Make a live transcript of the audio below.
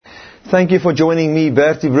Thank you for joining me,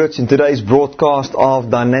 Bertie Brits, in today's broadcast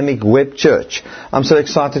of Dynamic Web Church. I'm so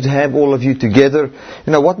excited to have all of you together.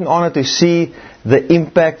 You know, what an honor to see the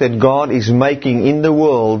impact that God is making in the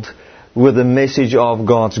world with the message of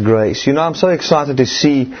God's grace. You know, I'm so excited to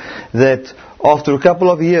see that after a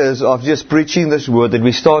couple of years of just preaching this word, that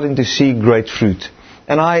we're starting to see great fruit.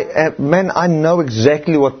 And I know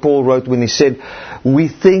exactly what Paul wrote when he said, we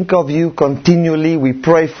think of you continually, we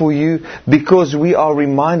pray for you, because we are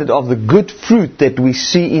reminded of the good fruit that we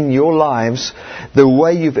see in your lives, the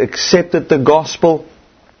way you've accepted the gospel,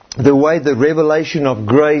 the way the revelation of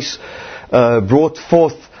grace brought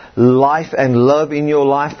forth life and love in your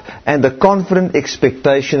life, and the confident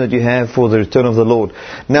expectation that you have for the return of the Lord.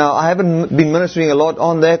 Now, I haven't been ministering a lot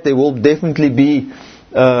on that. There will definitely be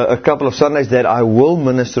a couple of Sundays that I will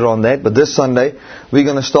minister on that, but this Sunday we're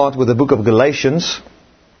going to start with the book of Galatians.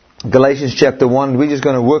 Galatians chapter 1. We're just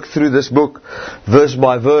going to work through this book verse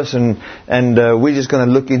by verse, and we're just going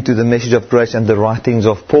to look into the message of grace and the writings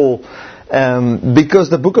of Paul, because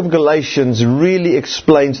the book of Galatians really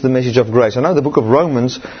explains the message of grace. I know the book of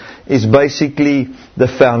Romans is basically the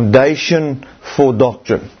foundation for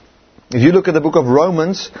doctrine. If you look at the book of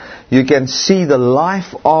Romans, you can see the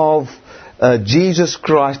life of Jesus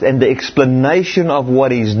Christ and the explanation of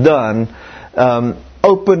what He's done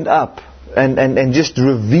opened up and just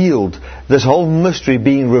revealed this whole mystery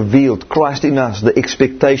being revealed. Christ in us, the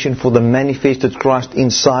expectation for the manifested Christ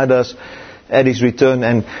inside us at His return,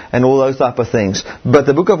 and all those type of things. But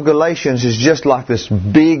the book of Galatians is just like this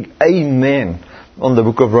big amen on the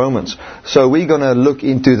book of Romans. So we're going to look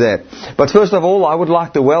into that. But first of all, I would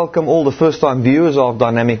like to welcome all the first-time viewers of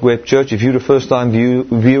Dynamic Web Church. If you're a first-time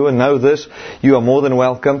viewer, know this, you are more than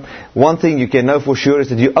welcome. One thing you can know for sure is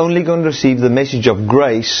that you're only going to receive the message of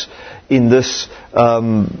grace in this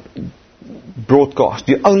broadcast.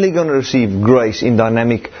 You're only going to receive grace in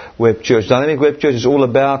Dynamic Web Church. Dynamic Web Church is all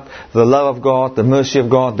about the love of God, the mercy of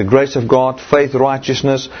God, the grace of God, faith,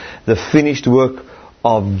 righteousness, the finished work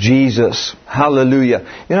of Jesus.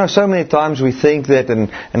 Hallelujah. You know, so many times we think that,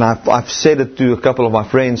 and I've said it to a couple of my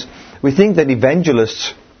friends, we think that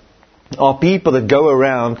evangelists are people that go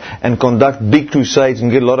around and conduct big crusades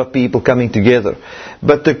and get a lot of people coming together.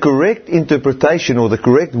 But the correct interpretation, or the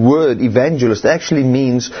correct word evangelist, actually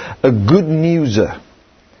means a good newser.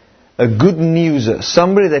 A good newser,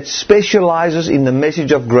 somebody that specializes in the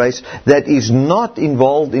message of grace, that is not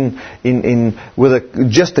involved in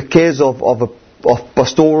just the cares of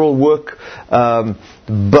pastoral work,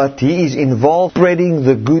 but he is involved spreading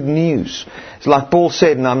the good news. It's like Paul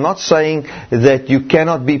said, and I'm not saying that you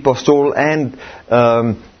cannot be pastoral and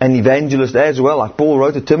an evangelist as well. Like Paul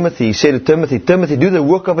wrote to Timothy, he said to Timothy, do the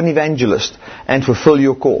work of an evangelist and fulfill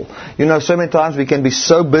your call. You know, so many times we can be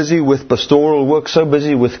so busy with pastoral work, so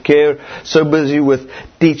busy with care, so busy with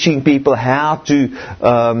teaching people how to,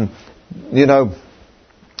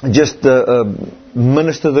 just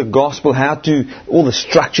minister the gospel, how to, all the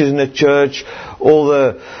structures in the church, all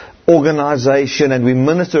the organization, and we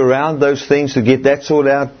minister around those things to get that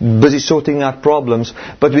sorted out, busy sorting out problems,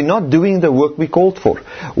 but we're not doing the work we called for.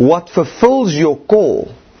 What fulfills your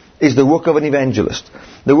call is the work of an evangelist.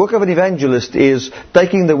 The work of an evangelist is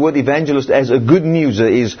taking the word evangelist as a good newser,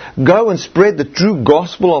 is go and spread the true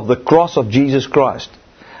gospel of the cross of Jesus Christ.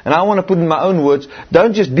 And I want to put in my own words,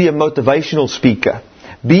 don't just be a motivational speaker.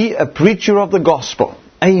 Be a preacher of the gospel.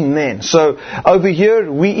 Amen. So over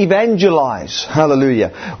here we evangelize.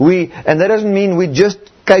 Hallelujah. And that doesn't mean we just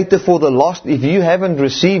cater for the lost. If you haven't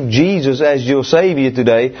received Jesus as your Savior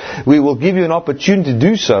today, we will give you an opportunity to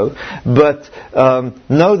do so. But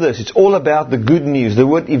know this, it's all about the good news. The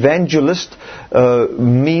word evangelist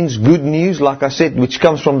means good news, like I said, which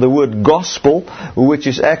comes from the word gospel, which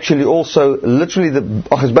is actually also literally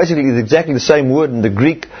it's exactly the same word in the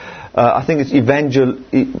Greek. I think it's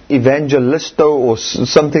evangelisto or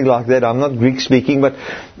something like that. I'm not Greek speaking, but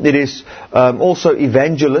it is also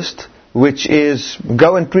evangelist, which is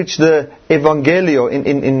go and preach the evangelio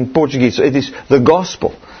in Portuguese. So it is the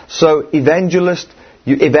gospel. So evangelist,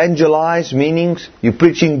 you evangelize, meaning you're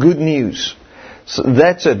preaching good news. So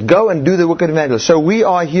that's it. Go and do the work of evangelist. So we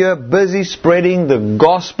are here busy spreading the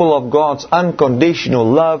gospel of God's unconditional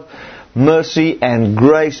love, mercy and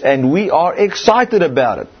grace, and we are excited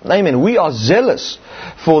about it. Amen. We are zealous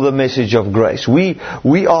for the message of grace. We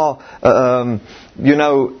are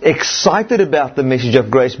excited about the message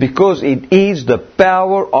of grace, because it is the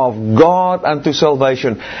power of God unto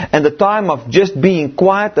salvation. And the time of just being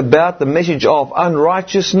quiet about the message of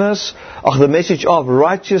unrighteousness, or the message of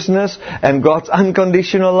righteousness and God's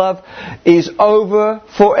unconditional love, is over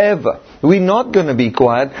forever. We're not going to be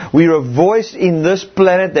quiet. We're a voice in this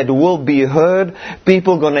planet that will be heard.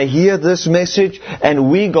 People are going to hear this message,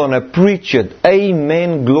 and we're going to preach it.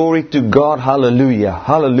 Amen. Glory to God. Hallelujah.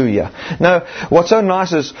 Hallelujah. Now, what's so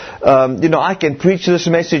nice is, I can preach this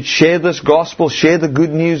message, share this gospel, share the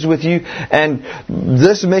good news with you, and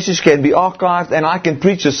this message can be archived, and I can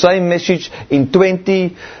preach the same message in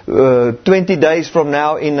 20 days from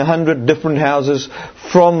now in 100 different houses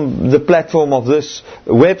from the platform of this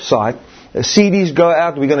website. CDs go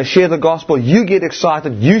out, we're going to share the gospel, you get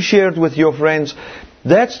excited, you share it with your friends.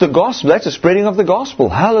 That's the gospel, that's the spreading of the gospel.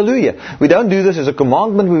 Hallelujah. We don't do this as a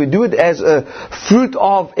commandment, we do it as a fruit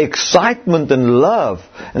of excitement and love.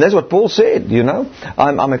 And that's what Paul said,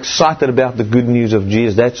 I'm excited about the good news of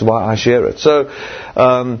Jesus, that's why I share it. So,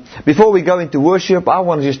 before we go into worship, I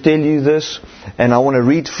want to just tell you this, and I want to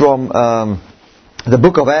read from the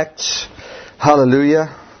book of Acts.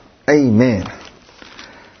 Hallelujah. Amen.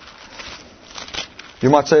 You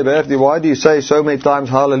might say, Bertie, why do you say so many times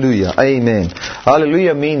hallelujah? Amen.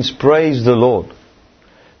 Hallelujah means praise the Lord.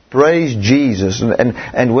 Praise Jesus.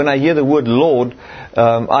 And when I hear the word Lord,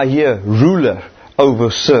 I hear ruler over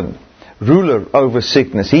sin. Ruler over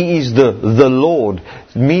sickness. He is the Lord,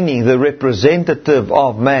 meaning the representative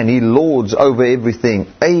of man. He lords over everything.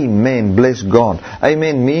 Amen. Bless God.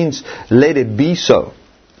 Amen means let it be so.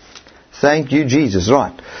 Thank you, Jesus.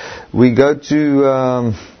 Right. We go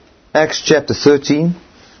to Acts chapter 13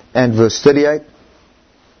 and verse 38.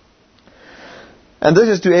 And this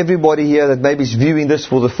is to everybody here that maybe is viewing this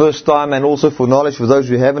for the first time, and also for knowledge for those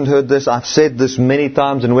who haven't heard this. I've said this many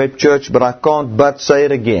times in Web Church, but I can't but say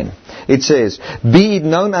it again. It says, "Be it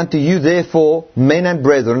known unto you therefore, men and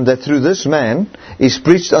brethren, that through this man is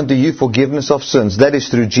preached unto you forgiveness of sins, that is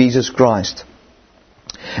through Jesus Christ.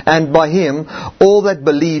 And by him all that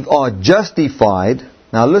believe are justified,"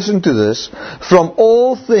 now listen to this, "from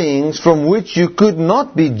all things from which you could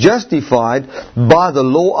not be justified by the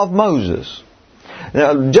law of Moses."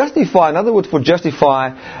 Now, justify, another word for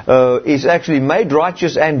justify, is actually made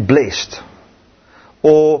righteous and blessed.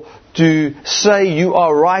 Or to say you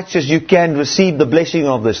are righteous, you can receive the blessing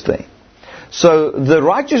of this thing. So the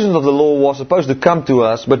righteousness of the law was supposed to come to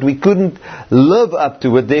us, but we couldn't live up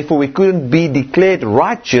to it. Therefore, we couldn't be declared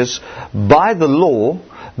righteous by the law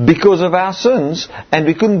because of our sins, and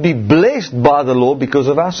we couldn't be blessed by the law because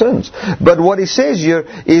of our sins. But what he says here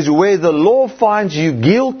is, where the law finds you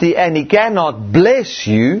guilty and he cannot bless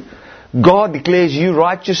you, God declares you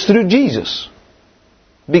righteous through Jesus,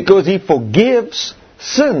 because he forgives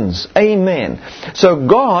sins. Amen. So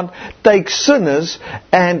God takes sinners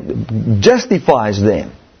and justifies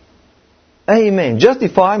them. Amen.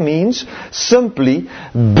 Justify means simply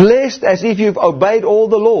blessed as if you've obeyed all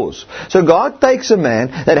the laws. So God takes a man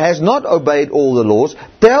that has not obeyed all the laws,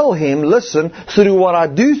 tell him, listen, through what I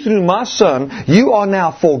do through my son, you are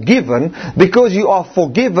now forgiven. Because you are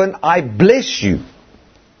forgiven, I bless you.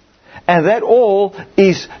 And that all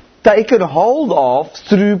is taken hold of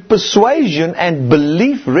through persuasion and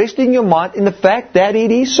belief, resting your mind in the fact that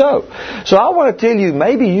it is so. So I want to tell you,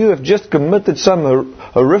 maybe you have just committed some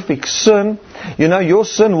horrific sin. Your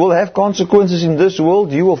sin will have consequences in this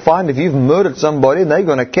world. You will find if you've murdered somebody and they're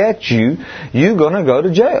going to catch you, you're going to go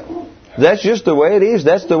to jail. That's just the way it is.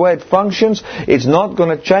 That's the way it functions. It's not going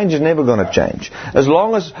to change. It's never going to change. As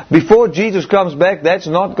long as before Jesus comes back, that's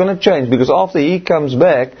not going to change. Because after he comes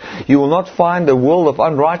back, you will not find a world of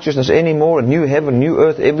unrighteousness anymore. A new heaven, new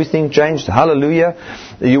earth, everything changed. Hallelujah.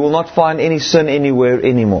 You will not find any sin anywhere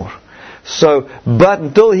anymore. So, but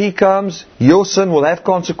until he comes, your sin will have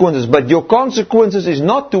consequences. But your consequences is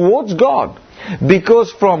not towards God.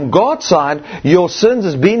 Because from God's side, your sins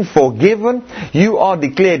has been forgiven. You are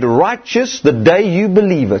declared righteous the day you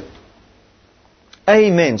believe it.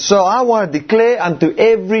 Amen. So I want to declare unto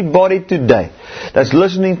everybody today that's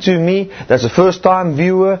listening to me, that's a first time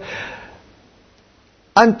viewer,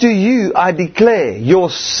 unto you I declare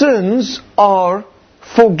your sins are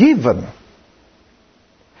forgiven.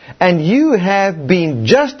 And you have been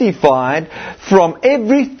justified from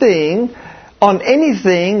everything, on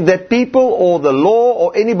anything that people or the law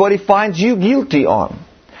or anybody finds you guilty on.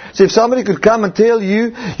 So if somebody could come and tell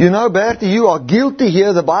you, Bertie, you are guilty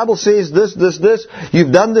here, the Bible says this,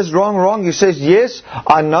 you've done this wrong, you says, yes,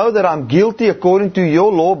 I know that I'm guilty according to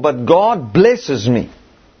your law, but God blesses me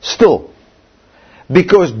still.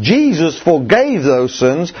 because Jesus forgave those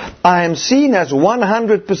sins, I am seen as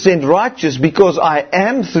 100% righteous because I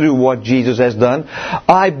am through what Jesus has done.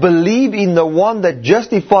 I believe in the one that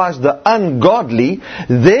justifies the ungodly.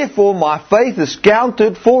 Therefore, my faith is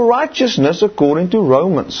counted for righteousness according to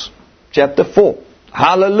Romans chapter 4.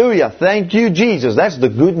 Hallelujah. Thank you, Jesus. That's the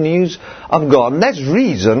good news of God. And that's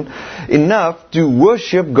reason enough to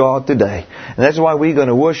worship God today. And that's why we're going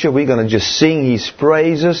to worship. We're going to just sing His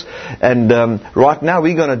praises. And right now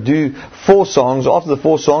we're going to do 4 songs. After the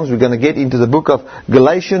 4 songs, we're going to get into the book of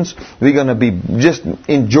Galatians. We're going to be just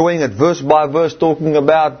enjoying it verse by verse, talking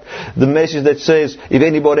about the message that says, if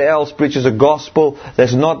anybody else preaches a gospel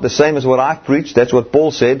that's not the same as what I've preached, that's what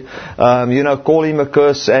Paul said, call him a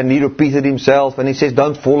curse. And he repeated himself. And he says,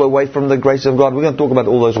 don't fall away from the grace of God. We're going to talk about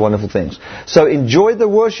all those wonderful things. So enjoy the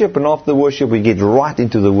worship, and after the worship we get right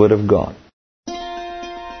into the Word of God.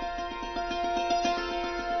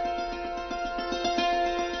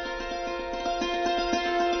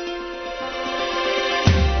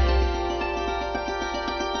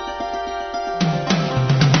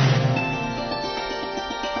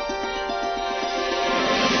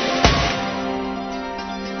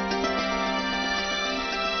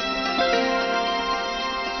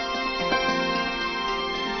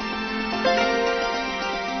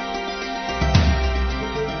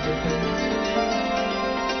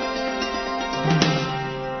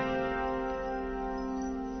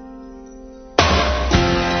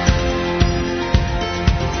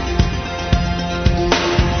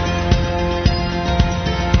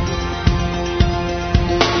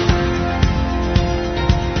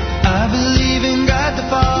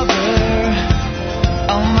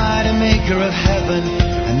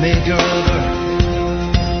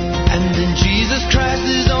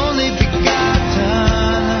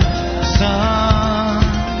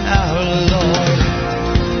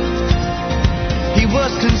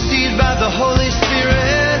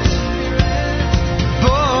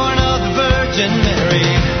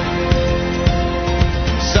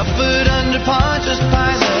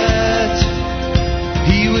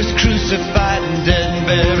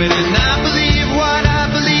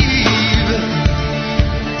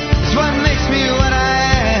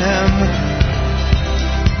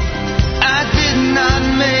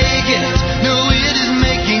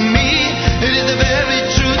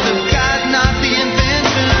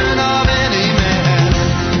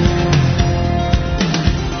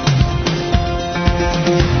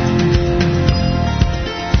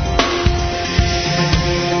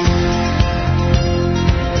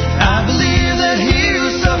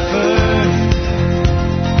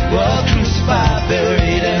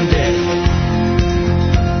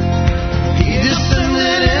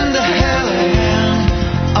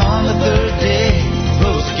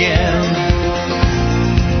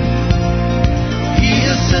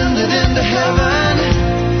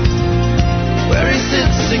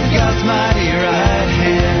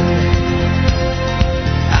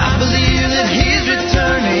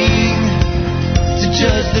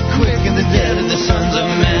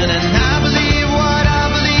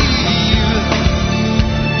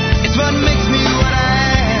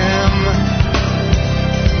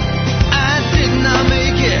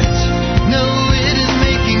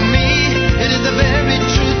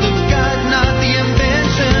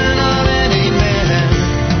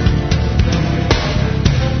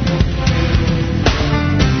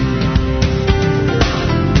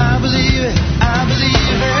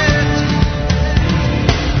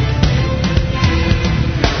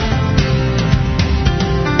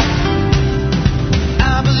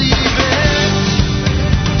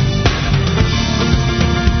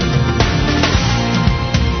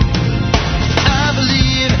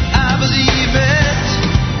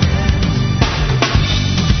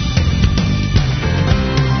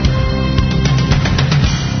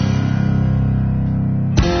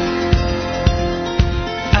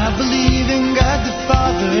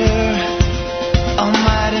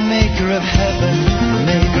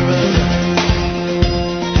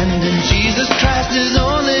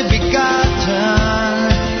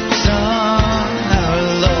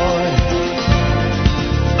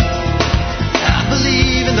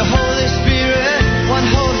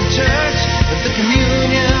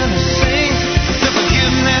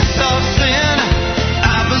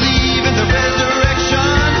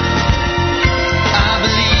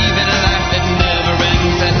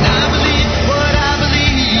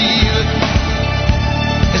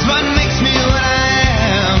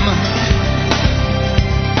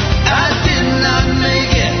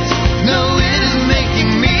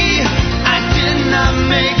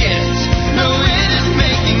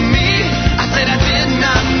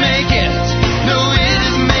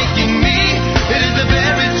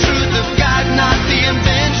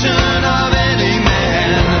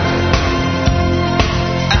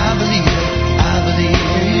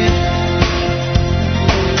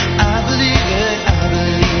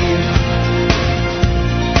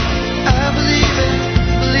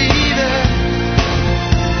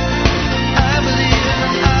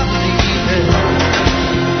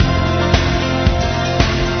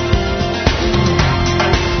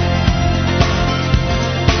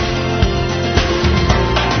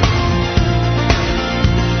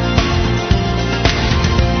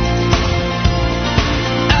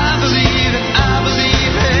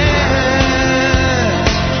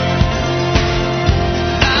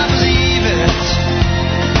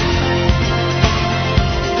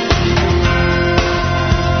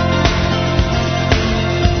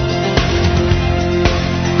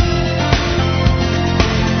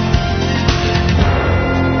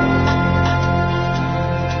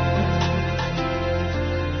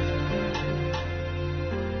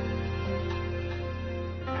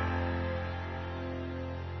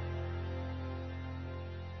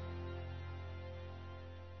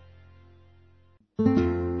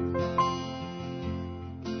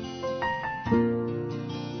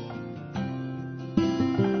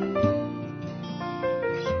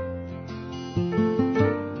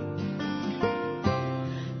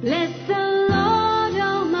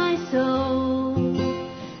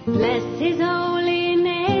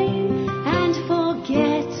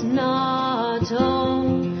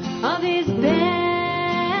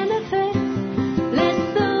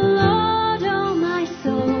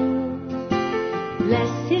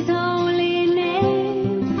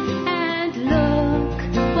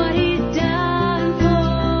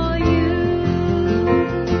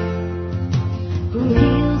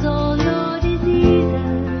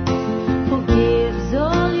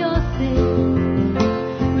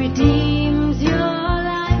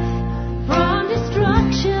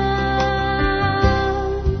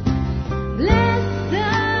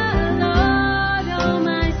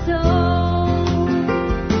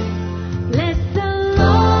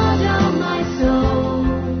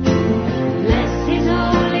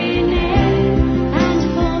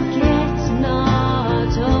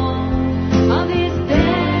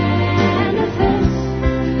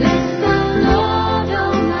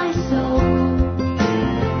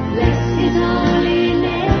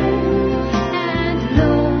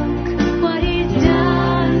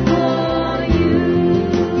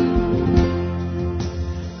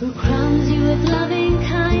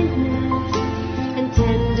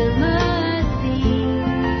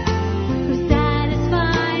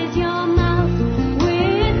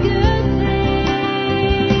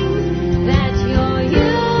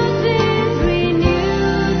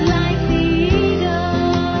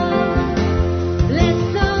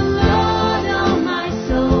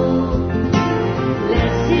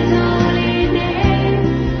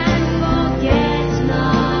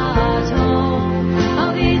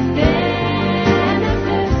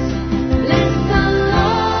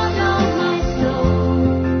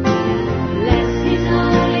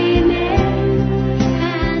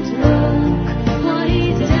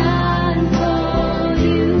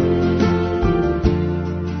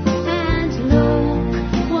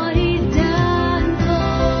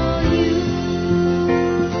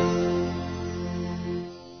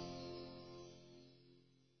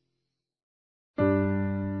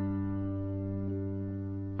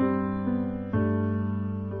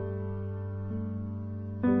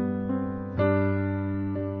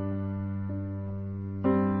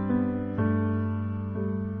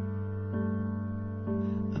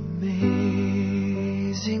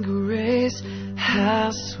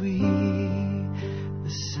 How sweet the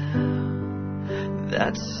sound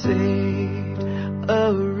that saved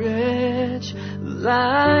a wretch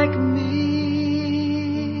like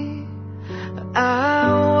me.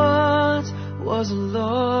 I once was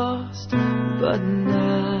lost, but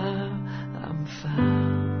now I'm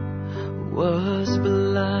found. Was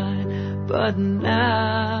blind, but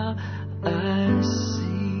now I see.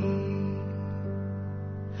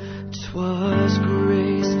 'Twas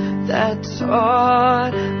grace that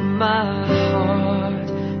taught my heart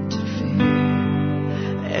to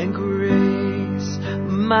fear, and grace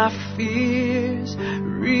my fears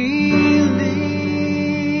relieved.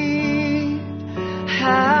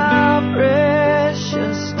 How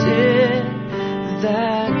precious did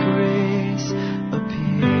that grace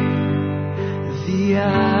appear the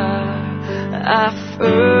hour I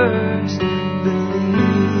first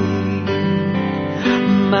believed.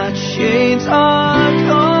 My chains are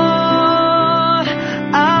gone,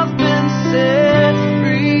 I've been set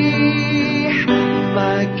free.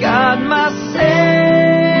 My God, my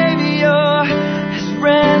Savior has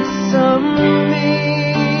ransomed me.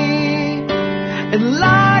 And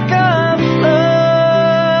like a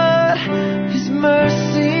flood, His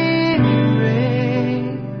mercy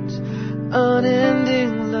reigns.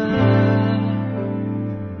 Unending love,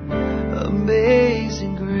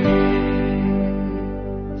 amazing grace.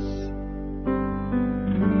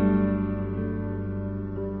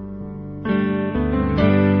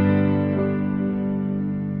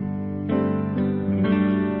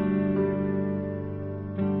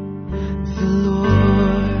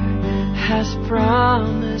 Has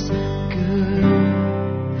promised good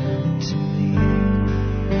to me.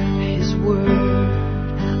 His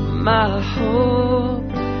word, my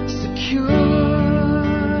hope secure.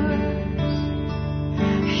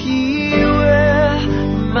 He will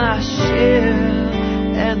my shield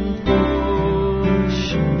and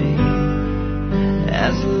portion me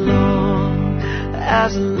as long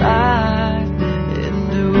as life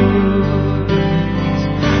endures.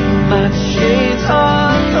 My chains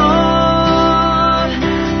are gone,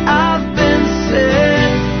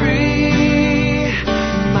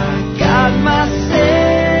 my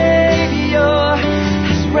Savior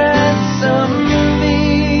has ransomed me.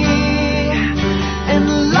 And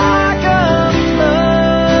like a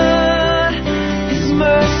flood, His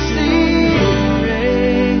mercy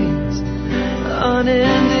reigns.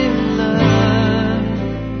 Unending love,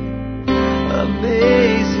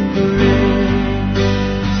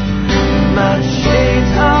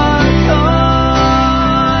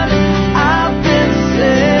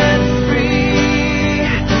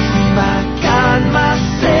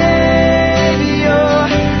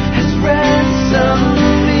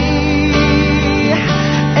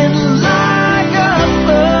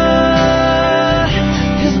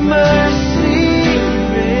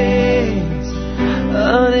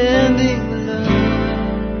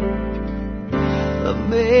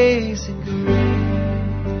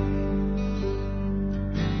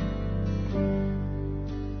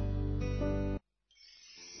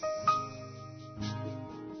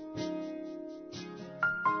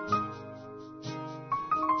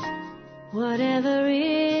 Whatever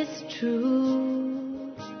is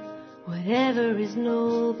true, whatever is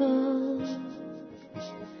noble,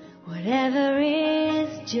 whatever is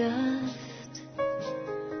just,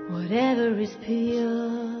 whatever is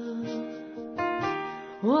pure,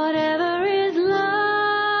 whatever is lovely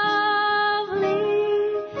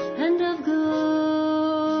and of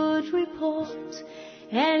good report,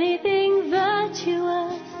 anything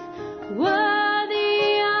virtuous,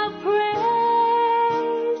 worthy of praise,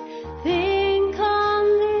 think on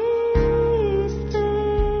these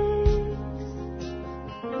things.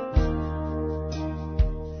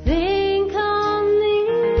 Think on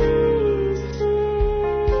these things.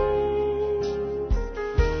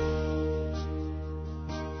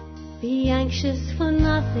 Be anxious for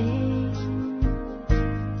nothing,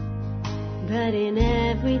 but in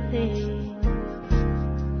everything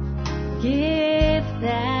give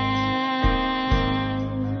thanks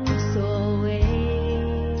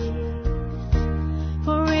always,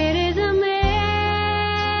 for it is amazing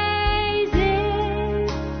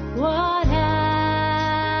what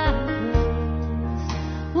happens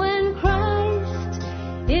when Christ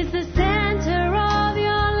is the center of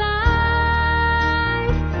your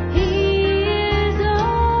life. He is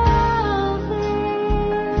all things.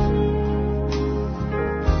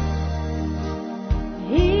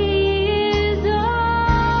 He is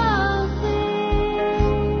all things.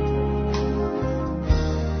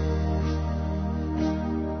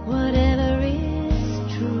 Whatever is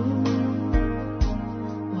true,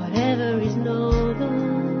 whatever is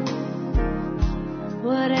noble,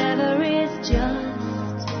 whatever is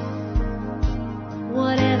just,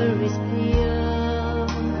 whatever is pure,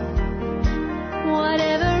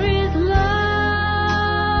 whatever is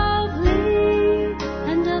lovely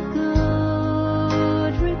and of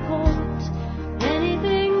good report,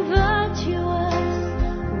 anything virtuous,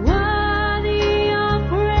 worthy of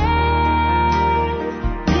praise,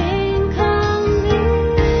 think on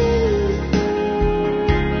these things.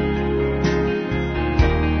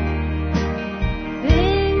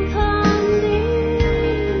 Think on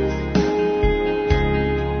these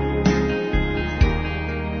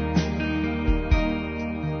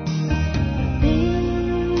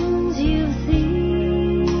things you've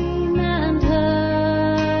seen and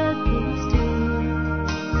heard, these do.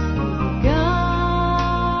 The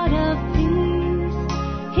God of peace,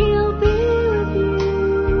 He'll be with you.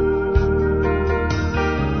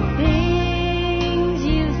 Things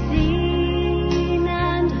you've seen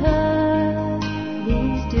and heard,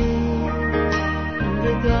 these do.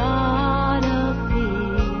 The God of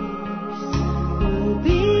peace will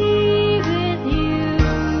be with you.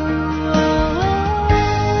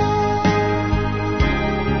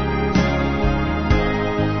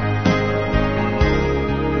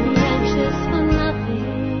 Be anxious for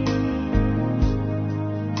nothing,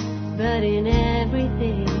 but in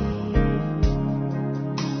everything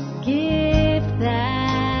give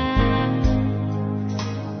thanks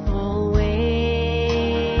always,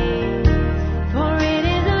 for it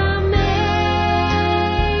is amazing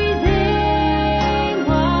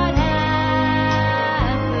what happens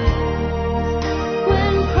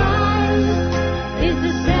when Christ is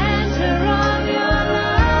the center of your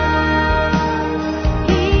life.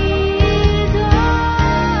 He is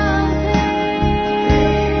all things.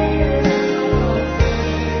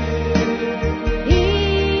 He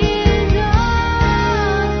is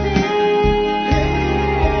all things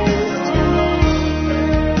to me.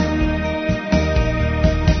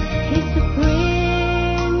 He's the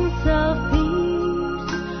Prince of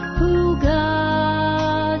Peace who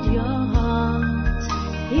guards your heart.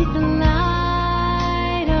 He's the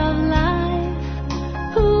light of life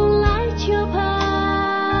who lights your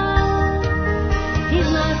path. He's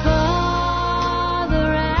my Father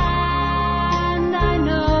and I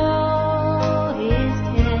know His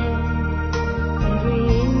care. Every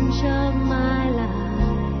inch of my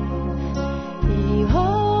life He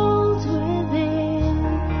holds within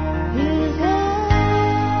His hand.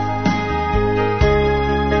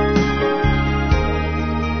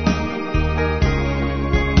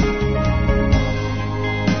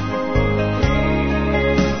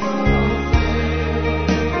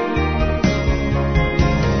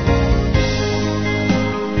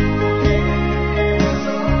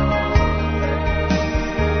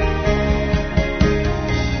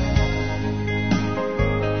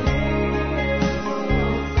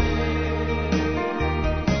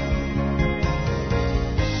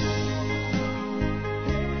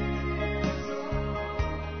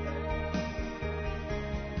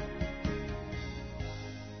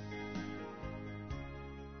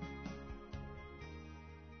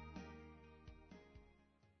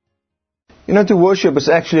 You know, to worship is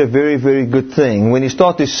actually a very, very good thing. When you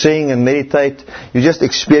start to sing and meditate, you just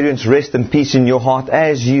experience rest and peace in your heart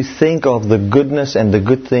as you think of the goodness and the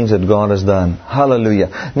good things that God has done.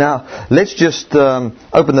 Hallelujah. Now, let's just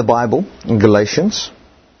open the Bible in Galatians.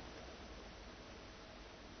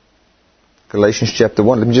 Galatians chapter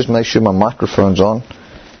 1. Let me just make sure my microphone's on.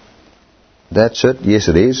 That's it. Yes,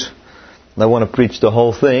 it is. I want to preach the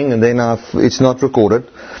whole thing and then it's not recorded.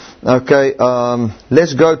 Okay,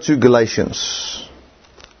 let's go to Galatians.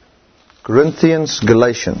 Galatians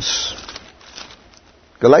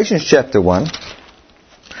chapter 1.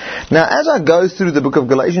 Now, as I go through the book of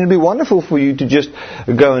Galatians, it would be wonderful for you to just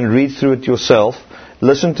go and read through it yourself.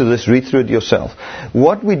 Listen to this, read through it yourself.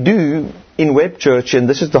 What we do in Web Church, and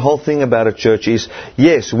this is the whole thing about a church, is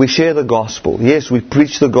yes, we share the gospel. Yes, we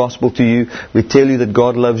preach the gospel to you. We tell you that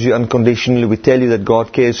God loves you unconditionally. We tell you that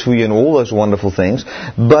God cares for you and all those wonderful things.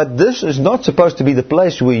 But this is not supposed to be the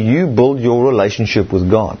place where you build your relationship with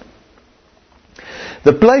God.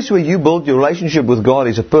 The place where you build your relationship with God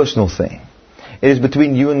is a personal thing. It is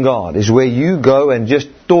between you and God. It's where you go and just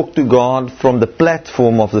talk to God from the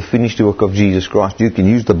platform of the finished work of Jesus Christ. You can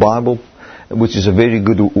use the Bible, which is a very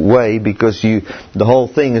good way because the whole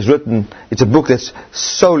thing is written. It's a book that's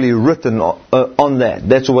solely written on that.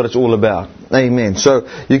 That's what it's all about. Amen. So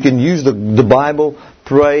you can use the Bible,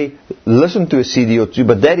 pray, listen to a CD or two,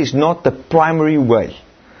 but that is not the primary way.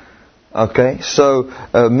 Okay? So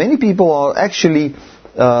many people are actually,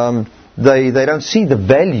 they don't see the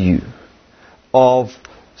value of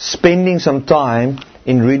spending some time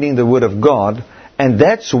in reading the Word of God, and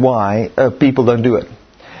that's why people don't do it.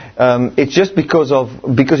 It's just because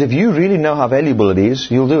if you really know how valuable it is,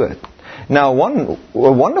 you'll do it. Now, a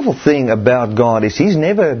wonderful thing about God is He's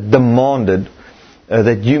never demanded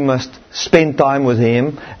that you must spend time with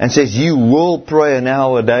Him and says you will pray an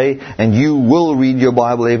hour a day and you will read your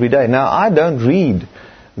Bible every day. Now, I don't read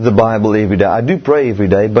the Bible every day. I do pray every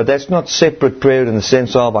day, but that's not separate prayer in the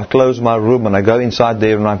sense of I close my room and I go inside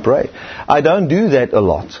there and I pray. I don't do that a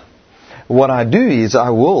lot. What I do is I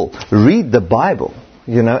will read the Bible,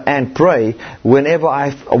 and pray whenever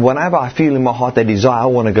I feel in my heart that desire, I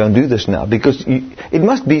want to go and do this now. Because it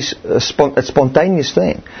must be a spontaneous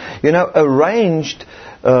thing. Arranged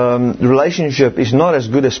relationship is not as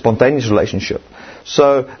good as spontaneous relationship.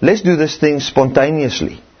 So let's do this thing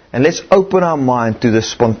spontaneously. And let's open our mind to the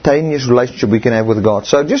spontaneous relationship we can have with God.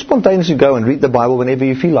 So just spontaneously go and read the Bible whenever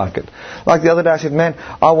you feel like it. Like the other day I said, man,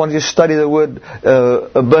 I want to just study the Word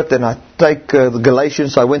a bit. And I take the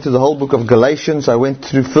Galatians. I went through the whole book of Galatians. I went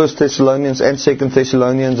through 1 Thessalonians and 2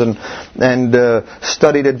 Thessalonians and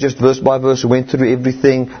studied it just verse by verse. Went through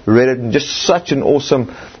everything, read it. And just such an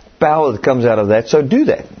awesome power that comes out of that. So do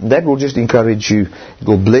that. That will just encourage you. It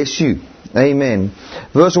will bless you. Amen.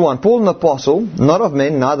 Verse 1, Paul an apostle, not of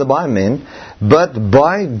men, neither by men, but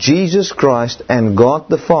by Jesus Christ and God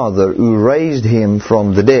the Father, who raised Him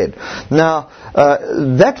from the dead. Now,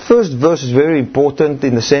 that first verse is very important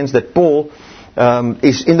in the sense that Paul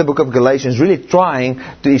is in the book of Galatians really trying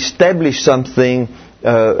to establish something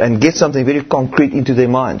and get something very concrete into their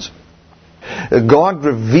minds. God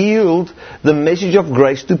revealed the message of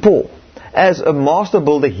grace to Paul. As a master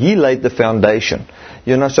builder, he laid the foundation.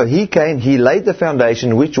 So he came, he laid the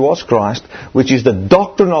foundation, which was Christ, which is the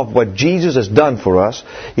doctrine of what Jesus has done for us.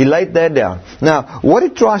 He laid that down. Now, what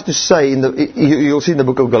it tries to say, you'll see in the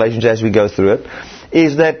book of Galatians as we go through it,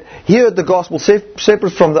 is that here the gospel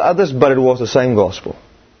separate from the others, but it was the same gospel.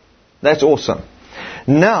 That's awesome.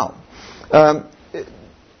 Now,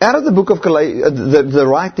 out of the book of the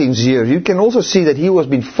writings here, you can also see that he was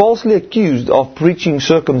being falsely accused of preaching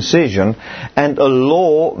circumcision and a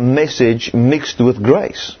law message mixed with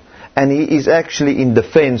grace. And he is actually in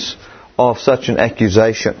defense of such an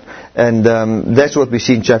accusation. And that's what we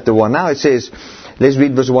see in chapter 1. Now it says, let's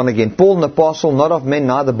read verse 1 again. Paul an apostle, not of men,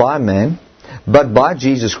 neither by man, but by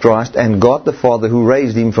Jesus Christ and God the Father, who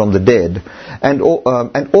raised Him from the dead, and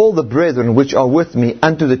all the brethren which are with me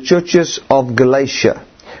unto the churches of Galatia.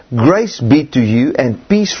 Grace be to you and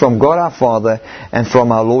peace from God our Father and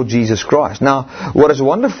from our Lord Jesus Christ. Now, what is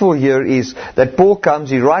wonderful here is that Paul comes,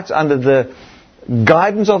 he writes under the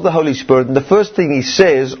guidance of the Holy Spirit, and the first thing he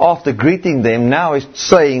says after greeting them now is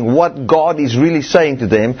saying what God is really saying to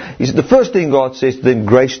them. Is the first thing God says to them,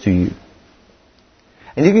 grace to you.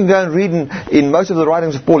 And you can go and read in most of the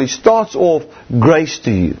writings of Paul, he starts off, grace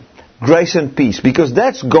to you. Grace and peace. Because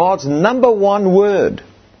that's God's number one word.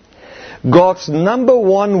 God's number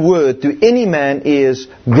one word to any man is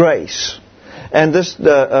grace. And this,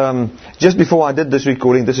 just before I did this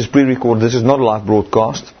recording, this is pre-recorded, this is not a live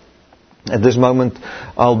broadcast. At this moment,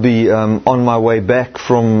 I'll be on my way back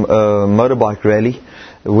from a motorbike rally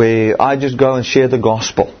where I just go and share the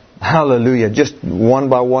gospel. Hallelujah. Just one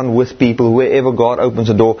by one with people, wherever God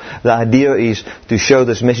opens a door. The idea is to show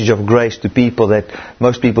this message of grace to people that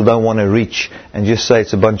most people don't want to reach and just say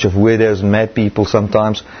it's a bunch of weirdos and mad people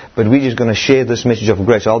sometimes. But we're just going to share this message of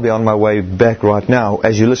grace. I'll be on my way back right now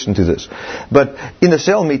as you listen to this. But in the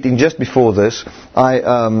cell meeting just before this,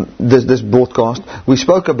 this broadcast, we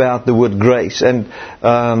spoke about the word grace. And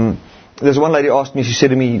there's one lady asked me, she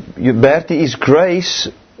said to me, Bertie, is grace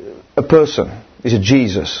a person? Is it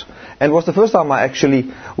Jesus? And it was the first time I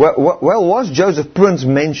actually, was Joseph Prince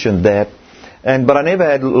mentioned that, but I never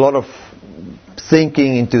had a lot of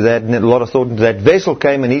thinking into that and a lot of thought into that. Vessel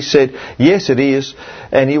came and he said, yes it is,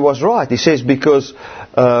 and he was right. He says because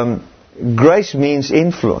grace means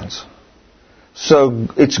influence. So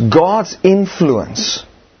it's God's influence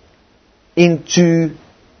into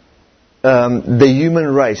the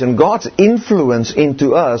human race, and God's influence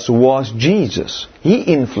into us was Jesus. He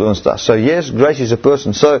influenced us. So yes, grace is a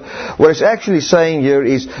person. So what it's actually saying here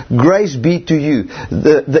is grace be to you.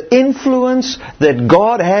 The influence that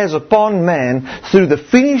God has upon man through the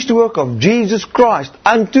finished work of Jesus Christ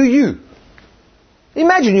unto you.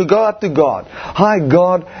 Imagine you go up to God. Hi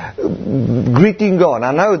God, greeting God.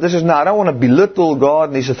 I know this is not, I don't want to belittle God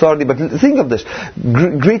and His authority, but think of this.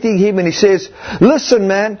 Greeting Him and He says, listen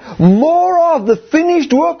man, more of the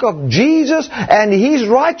finished work of Jesus and His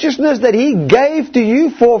righteousness that He gave to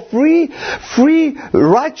you for free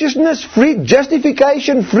righteousness, free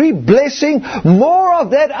justification, free blessing, more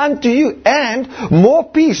of that unto you and more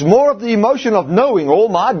peace, more of the emotion of knowing all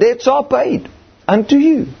my debts are paid unto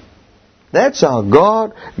you. That's how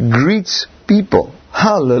God greets people.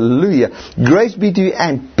 Hallelujah. Grace be to you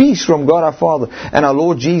and peace from God our Father and our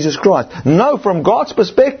Lord Jesus Christ. No, from God's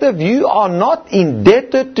perspective, you are not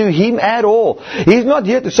indebted to Him at all. He's not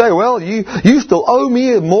here to say, well, you still owe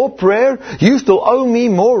me more prayer. You still owe me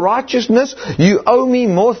more righteousness. You owe me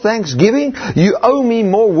more thanksgiving. You owe me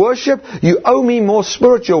more worship. You owe me more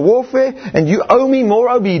spiritual warfare. And you owe me more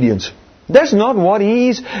obedience. That's not what He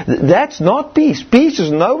is. That's not peace. Peace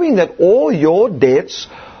is knowing that all your debts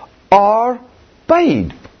are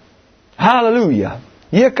paid. Hallelujah.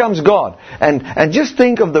 Here comes God. And just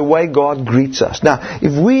think of the way God greets us. Now,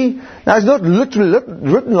 it's not literally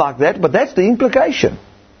written like that, but that's the implication.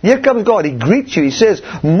 Here comes God. He greets you. He says,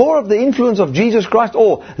 more of the influence of Jesus Christ,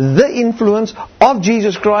 or the influence of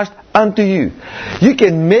Jesus Christ unto you. You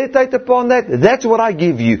can meditate upon that. That's what I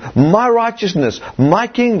give you. My righteousness, my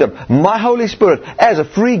kingdom, my Holy Spirit as a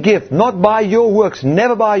free gift, not by your works,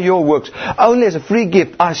 never by your works, only as a free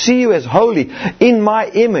gift. I see you as holy in my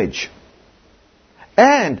image.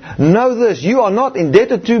 And know this, you are not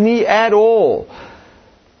indebted to me at all.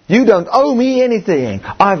 You don't owe me anything.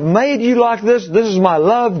 I've made you like this. This is my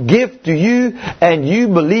love gift to you. And you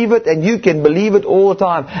believe it. And you can believe it all the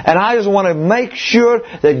time. And I just want to make sure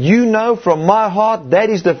that you know from my heart that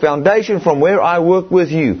is the foundation from where I work with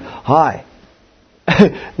you. Hi.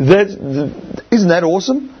 Isn't that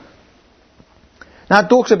awesome? Now it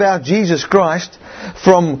talks about Jesus Christ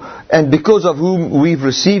and because of whom we've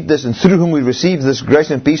received this and through whom we've received this grace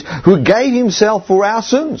and peace, who gave Himself for our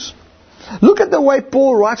sins. Look at the way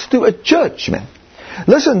Paul writes to a church, man.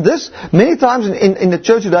 Listen, many times in the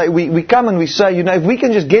church today, we come and we say, if we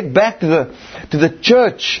can just get back to the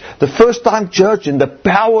church, the first time church and the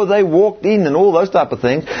power they walked in and all those type of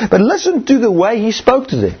things. But listen to the way he spoke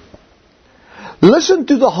to them. Listen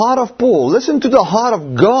to the heart of Paul. Listen to the heart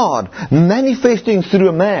of God manifesting through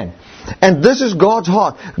a man. And this is God's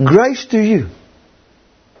heart. Grace to you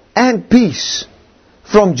and peace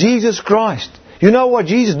from Jesus Christ. You know what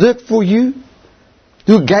Jesus did for you?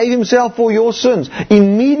 Who gave Himself for your sins.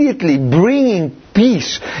 Immediately bringing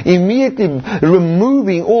peace. Immediately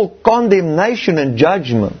removing all condemnation and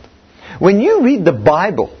judgment. When you read the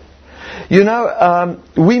Bible,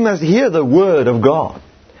 we must hear the Word of God.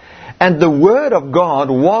 And the Word of God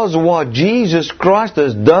was what Jesus Christ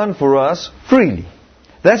has done for us freely.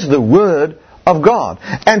 That's the Word of God.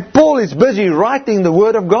 And Paul is busy writing the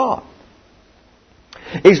Word of God.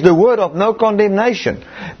 It's the word of no condemnation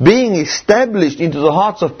being established into the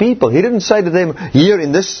hearts of people. He didn't say to them here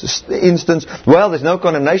in this instance, well, there's no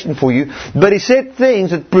condemnation for you. But He said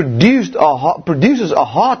things that produces a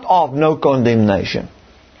heart of no condemnation.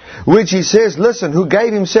 Which He says, listen, who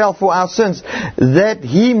gave Himself for our sins, that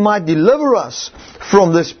He might deliver us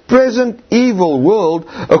from this present evil world,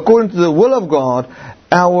 according to the will of God,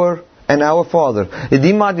 our Father. That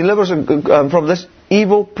He might deliver us from this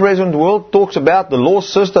evil present world, talks about the law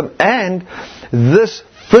system and this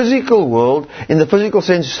physical world, in the physical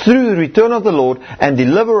sense, through the return of the Lord, and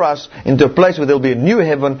deliver us into a place where there will be a new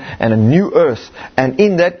heaven and a new earth. And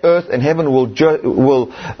in that earth and heaven will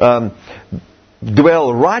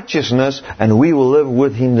dwell righteousness, and we will live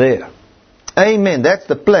with Him there. Amen. That's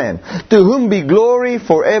the plan. To whom be glory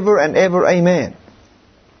forever and ever. Amen.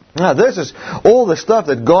 Now this is all the stuff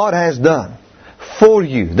that God has done for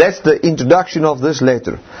you. That's the introduction of this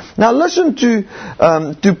letter. Now listen to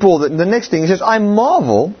Paul. The next thing he says, I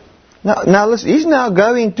marvel. Now listen, he's now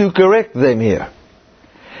going to correct them here.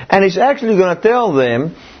 And he's actually going to tell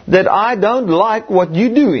them that I don't like what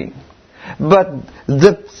you're doing. But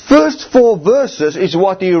the first 4 verses is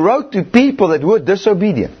what he wrote to people that were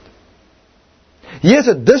disobedient. Here's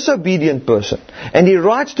a disobedient person, and he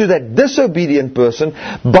writes to that disobedient person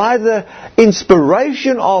by the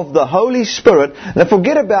inspiration of the Holy Spirit. Now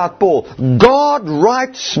forget about Paul. God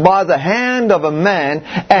writes by the hand of a man,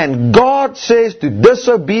 and God says to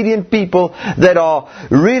disobedient people that are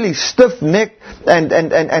really stiff-necked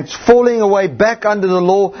and falling away back under the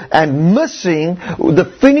law and missing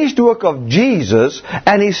the finished work of Jesus,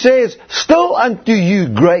 and he says, still unto you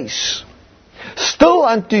grace. Still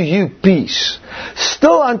unto you peace.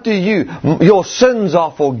 Still unto you your sins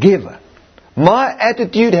are forgiven. My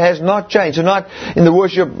attitude has not changed. Tonight in the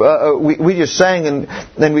worship we just sang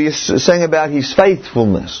and we just sang about His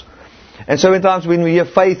faithfulness. And so many times when we hear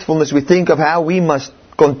faithfulness, we think of how we must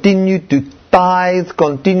continue to tithe,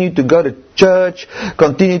 continue to go to church,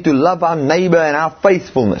 continue to love our neighbor and our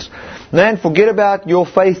faithfulness. Man, forget about your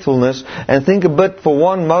faithfulness and think a bit for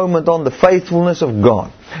one moment on the faithfulness of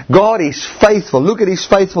God. God is faithful. Look at His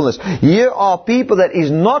faithfulness. Here are people that is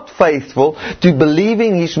not faithful to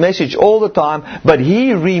believing His message all the time, but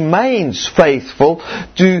He remains faithful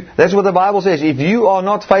to, that's what the Bible says. If you are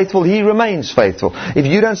not faithful, He remains faithful. If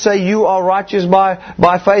you don't say you are righteous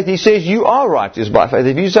by faith, He says you are righteous by faith.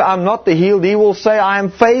 If you say I'm not the healed, He will say I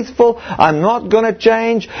am faithful, I'm not going to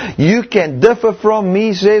change. You can differ from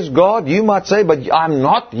me, says God. You might say, but I'm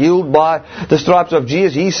not healed by the stripes of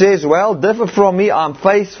Jesus. He says, well, differ from me, I'm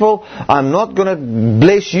faithful. I'm not going to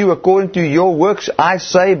bless you according to your works. I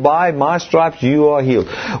say by my stripes you are healed.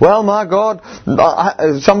 Well, my God,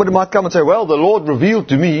 somebody might come and say, well, the Lord revealed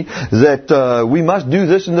to me that we must do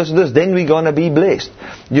this and this and this. Then we're going to be blessed.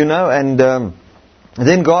 You know, and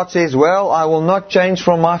then God says, well, I will not change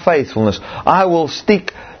from my faithfulness. I will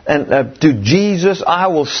stick to Jesus. I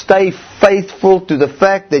will stay faithful to the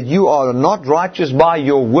fact that you are not righteous by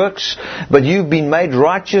your works, but you've been made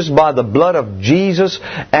righteous by the blood of Jesus,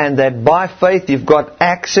 and that by faith you've got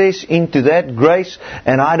access into that grace,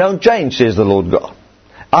 and I don't change, says the Lord God.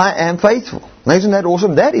 I am faithful. Now, isn't that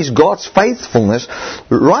awesome? That is God's faithfulness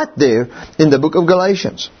right there in the book of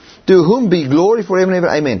Galatians. To whom be glory forever and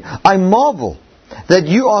ever. Amen. I marvel that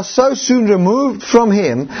you are so soon removed from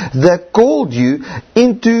Him that called you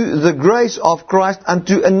into the grace of Christ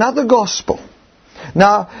unto another gospel.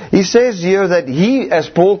 Now, he says here that he, as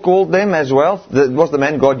Paul called them as well, that was the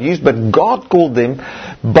man God used, but God called them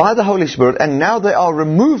by the Holy Spirit, and now they are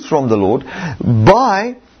removed from the Lord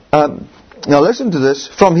by, now listen to this,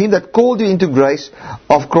 from Him that called you into grace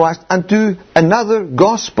of Christ unto another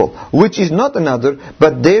gospel, which is not another,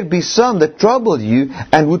 but there be some that trouble you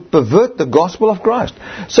and would pervert the gospel of Christ.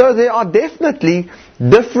 So there are definitely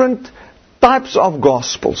different types of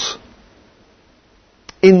gospels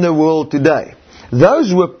in the world today.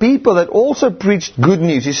 Those were people that also preached good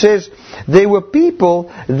news. He says there were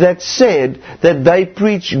people that said that they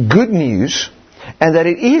preach good news, and that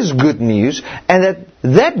it is good news, and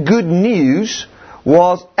that good news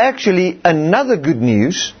was actually another good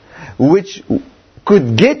news which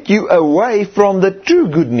could get you away from the true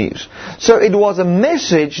good news. So it was a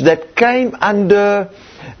message that came under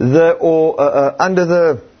the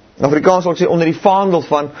Afrikaans sal ek sê onder die vaandel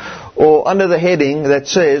van, or under the heading that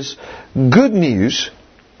says good news.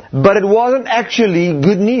 But it wasn't actually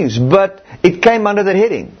good news, but it came under that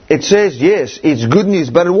heading. It says, yes, it's good news,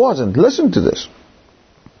 but it wasn't. Listen to this.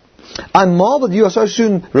 I marvel that you are so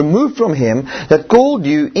soon removed from Him that called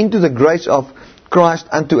you into the grace of Christ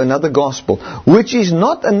unto another gospel, which is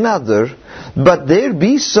not another, but there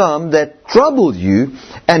be some that trouble you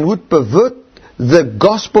and would pervert the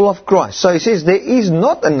gospel of Christ. So he says there is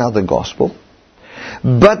not another gospel,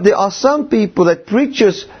 but there are some people that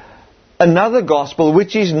preaches another gospel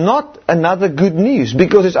which is not another good news,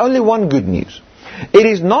 because there's only one good news. It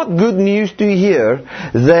is not good news to hear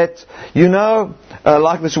that,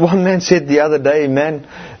 like this one man said the other day,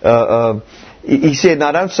 he said,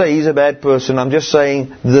 now don't say he's a bad person, I'm just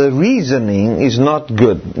saying the reasoning is not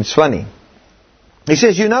good. It's funny. He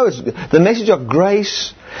says, it's the message of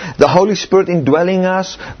grace, the Holy Spirit indwelling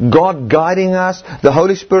us, God guiding us, the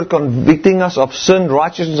Holy Spirit convicting us of sin,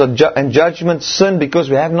 righteousness and judgment, sin because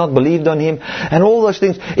we have not believed on Him, and all those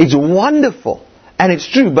things. It's wonderful, and it's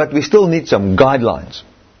true, but we still need some guidelines.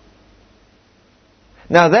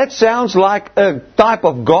 Now that sounds like a type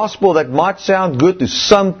of gospel that might sound good to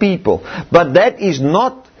some people, but that is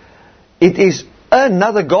not, it is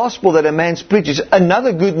another gospel that a man preaches,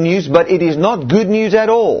 another good news, but it is not good news at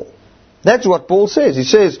all. That's what Paul says. He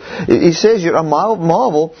says you're a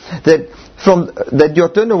marvel that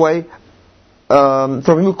you're turned away from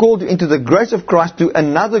Him who called you into the grace of Christ to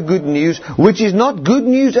another good news, which is not good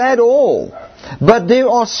news at all. But there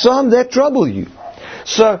are some that trouble you.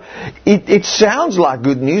 So it sounds like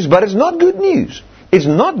good news, but it's not good news. It's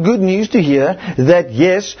not good news to hear that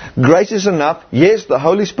yes, grace is enough, yes, the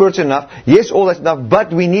Holy Spirit's enough, yes, all that's enough,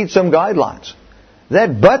 but we need some guidelines.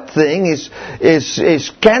 That but thing is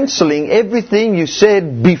cancelling everything you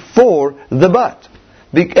said before the but.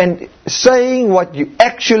 And saying what you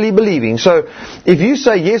actually believe in. So, if you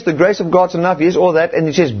say, yes, the grace of God's enough, yes, all that, and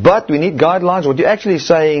it says, but we need guidelines, what you're actually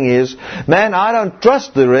saying is, man, I don't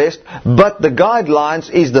trust the rest, but the guidelines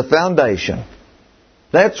is the foundation.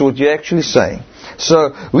 That's what you're actually saying.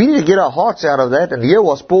 So, we need to get our hearts out of that, and here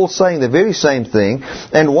was Paul saying the very same thing.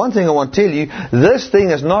 And one thing I want to tell you, this thing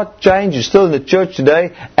has not changed, it's still in the church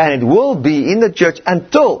today, and it will be in the church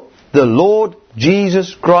until the Lord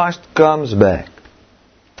Jesus Christ comes back.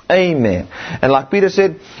 Amen. And like Peter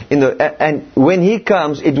said, and when He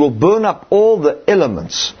comes, it will burn up all the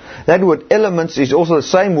elements. That word elements is also the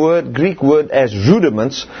same word, Greek word, as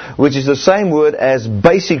rudiments, which is the same word as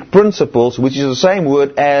basic principles, which is the same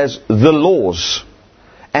word as the laws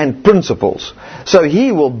and principles. So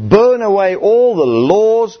He will burn away all the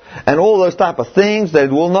laws and all those type of things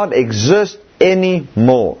that will not exist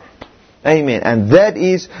anymore. Amen. And that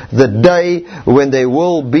is the day when there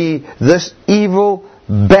will be this evil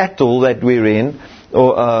battle that we're in,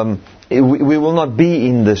 or we will not be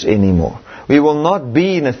in this anymore. We will not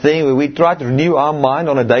be in a thing where we try to renew our mind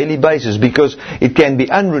on a daily basis, because it can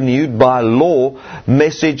be unrenewed by law,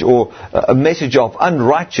 message, or a message of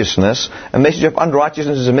unrighteousness. A message of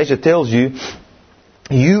unrighteousness is a message that tells you,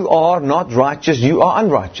 you are not righteous, you are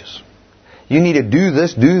unrighteous. You need to do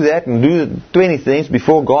this, do that, and do 20 things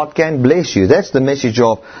before God can bless you. That's the message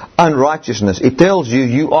of unrighteousness. It tells you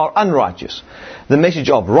you are unrighteous. The message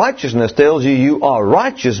of righteousness tells you you are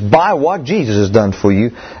righteous by what Jesus has done for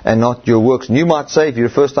you and not your works. And you might say, if you're a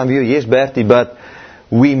first time viewer, yes, Bertie, but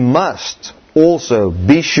we must also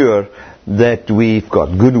be sure that we've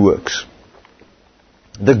got good works.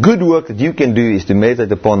 The good work that you can do is to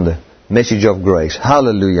meditate upon the message of grace.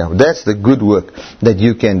 Hallelujah. That's the good work that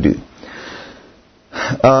you can do.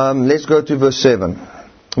 Let's go to verse 7.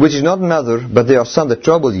 Which is not another, but there are some that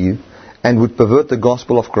trouble you and would pervert the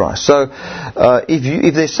gospel of Christ. So,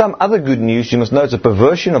 if there's some other good news, you must know it's a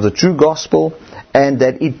perversion of the true gospel and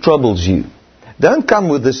that it troubles you. Don't come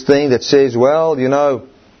with this thing that says, well,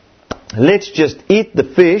 let's just eat the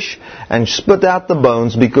fish and spit out the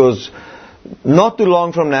bones, because not too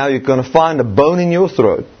long from now you're going to find a bone in your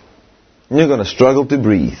throat. And you're going to struggle to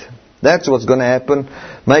breathe. That's what's going to happen.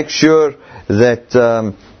 Make sure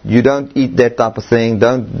that you don't eat that type of thing.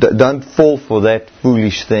 Don't fall for that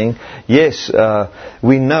foolish thing. Yes,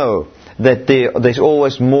 we know that there's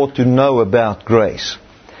always more to know about grace.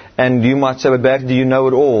 And you might say, but do you know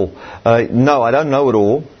it all? No, I don't know it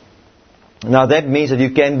all. Now that means that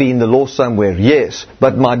you can be in the law somewhere. Yes,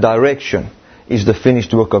 but my direction is the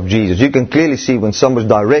finished work of Jesus. You can clearly see when somebody's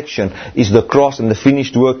direction is the cross and the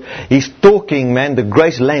finished work. He's talking, the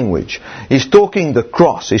grace language. He's talking the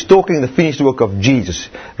cross. He's talking the finished work of Jesus.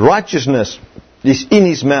 Righteousness is in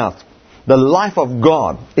his mouth. The life of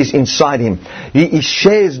God is inside him. He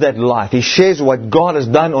shares that life. He shares what God has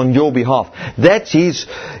done on your behalf. That's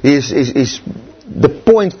the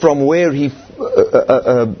point from where he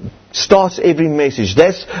starts every message.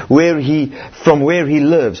 That's from where he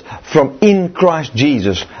lives, from in Christ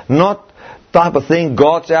Jesus. Not type of thing,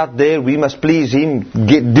 God's out there, we must please Him,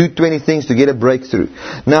 do 20 things to get a breakthrough.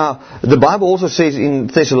 Now, the Bible also says in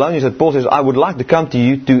Thessalonians that Paul says, I would like to come to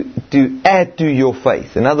you to add to your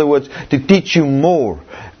faith. In other words, to teach you more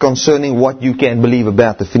concerning what you can believe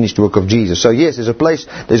about the finished work of Jesus. So yes,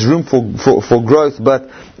 there's room for growth, but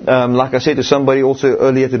like I said to somebody also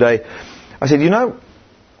earlier today, I said,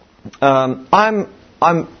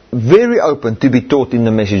 I'm very open to be taught in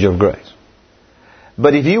the message of grace.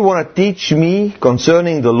 But if you want to teach me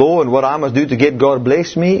concerning the law and what I must do to get God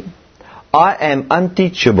bless me, I am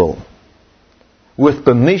unteachable with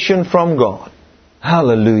permission from God.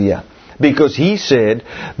 Hallelujah. because he said,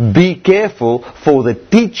 be careful for the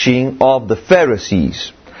teaching of the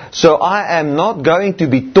Pharisees. So I am not going to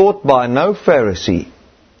be taught by no Pharisee.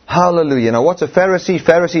 Hallelujah. Now what's a Pharisee?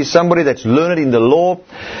 Pharisee is somebody that's learned in the law.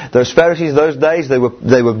 Those Pharisees those days, they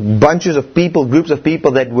were bunches of people, groups of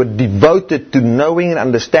people that were devoted to knowing and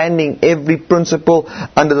understanding every principle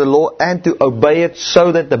under the law and to obey it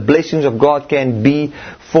so that the blessings of God can be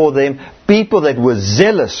for them. People that were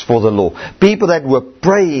zealous for the law. People that were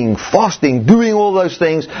praying, fasting, doing all those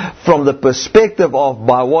things from the perspective of,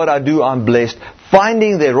 by what I do, I'm blessed.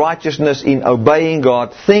 Finding their righteousness in obeying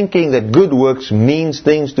God, thinking that good works means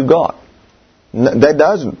things to God. No, that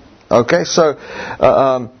doesn't. Okay, so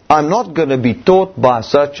I'm not going to be taught by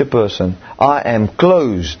such a person. I am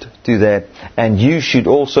closed to that, and you should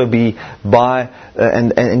also be by,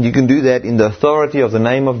 and you can do that in the authority of the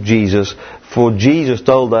name of Jesus. For Jesus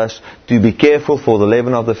told us to be careful for the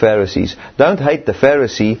leaven of the Pharisees. Don't hate the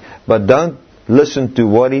Pharisee, but don't listen to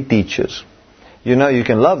what he teaches. You know, you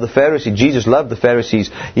can love the Pharisee. Jesus loved the Pharisees.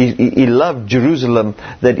 He loved Jerusalem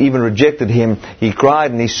that even rejected him. He cried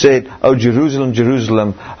and he said, "Oh Jerusalem,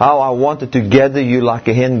 Jerusalem, how I wanted to gather you like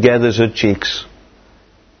a hen gathers her chicks.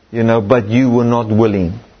 You know, but you were not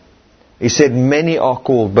willing." He said, "Many are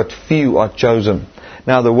called, but few are chosen."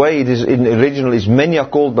 Now the way it is in the original is, many are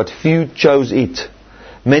called, but few chose it.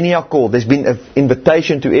 Many are called. There's been an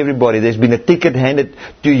invitation to everybody. There's been a ticket handed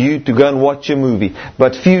to you to go and watch a movie.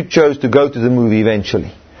 But few chose to go to the movie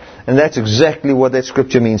eventually. And that's exactly what that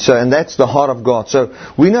scripture means. So, and that's the heart of God. So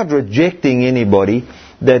we're not rejecting anybody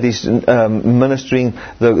that is ministering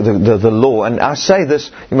the law. And I say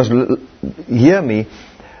this, you must hear me.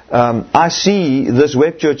 I see this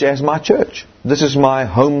web church as my church. This is my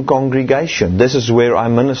home congregation. This is where I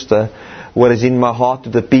minister what is in my heart to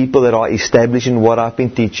the people that are established in what I've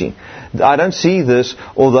been teaching. I don't see this,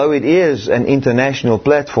 although it is an international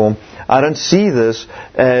platform, I don't see this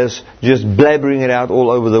as just blabbering it out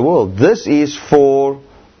all over the world. This is for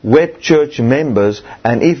web church members,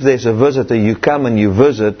 and if there's a visitor, you come and you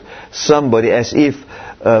visit somebody as if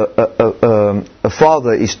a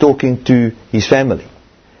father is talking to his family.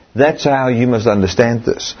 That's how you must understand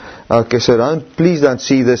this. Okay, so please don't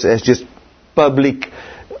see this as just public,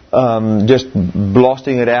 just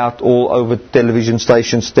blasting it out all over television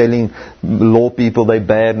stations, telling law people they're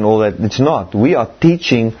bad and all that. It's not. We are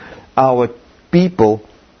teaching our people,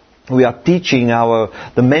 we are teaching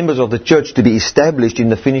the members of the church to be established in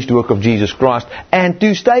the finished work of Jesus Christ and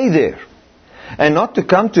to stay there. And not to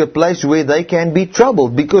come to a place where they can be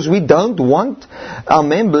troubled, because we don't want our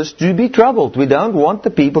members to be troubled. We don't want the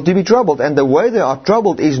people to be troubled. And the way they are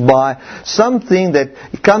troubled is by something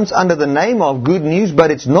that comes under the name of good news,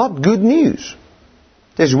 but it's not good news.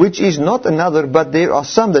 There's which is not another, but there are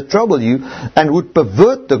some that trouble you and would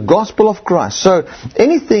pervert the gospel of Christ. So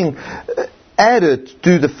anything added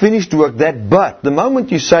to the finished work, but the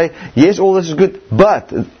moment you say, yes, all this is good,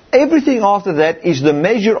 but everything after that is the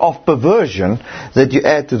measure of perversion that you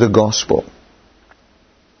add to the gospel.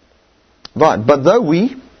 Right, but though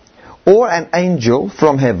we, or an angel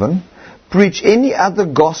from heaven, preach any other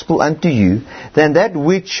gospel unto you than that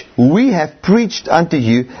which we have preached unto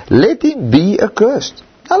you, let him be accursed.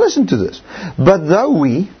 Now listen to this. But though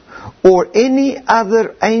we, or any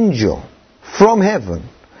other angel from heaven,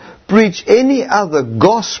 preach any other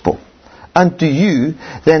gospel unto you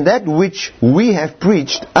than that which we have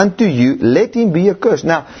preached unto you, let him be accursed.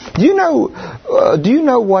 Now, do you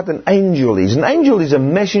know what an angel is? An angel is a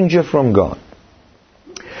messenger from God.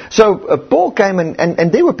 So Paul came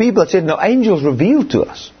and there were people that said, no, angels revealed to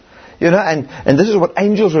us. You know, and this is what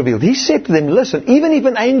angels revealed. He said to them, listen, even if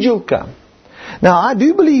an angel come. Now, I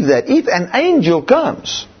do believe that if an angel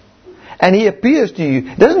comes and he appears to you,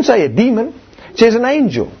 it doesn't say a demon, it says an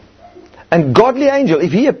angel. And godly angel,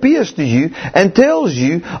 if he appears to you and tells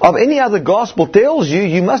you of any other gospel, tells you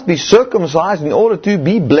you must be circumcised in order to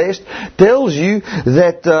be blessed, tells you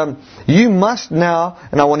that you must now,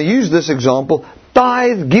 and I want to use this example,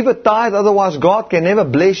 tithe, give a tithe, otherwise God can never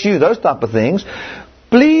bless you, those type of things,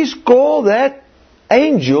 please call that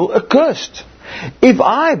angel accursed. If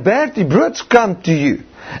I, Bertie Brits, come to you,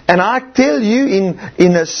 and I tell you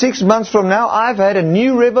in 6 months from now, I've had a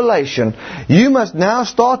new revelation. You must now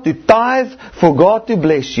start to tithe for God to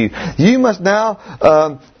bless you. You must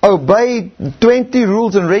now obey 20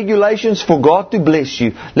 rules and regulations for God to bless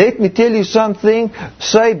you. Let me tell you something.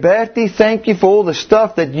 Say, Bertie, thank you for all the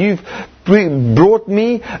stuff that you've brought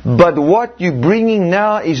me. But what you're bringing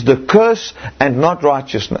now is the curse and not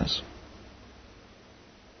righteousness.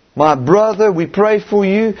 My brother, we pray for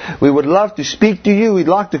you. We would love to speak to you. We'd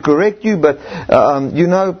like to correct you. But,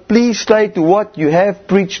 please stay to what you have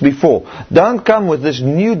preached before. Don't come with this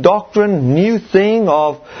new doctrine, new thing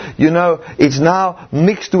of, it's now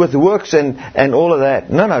mixed with works and all of that.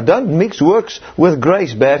 No, don't mix works with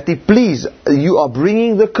grace, Bertie. Please, you are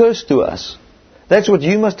bringing the curse to us. That's what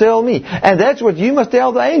you must tell me. And that's what you must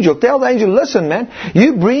tell the angel. Tell the angel, listen man,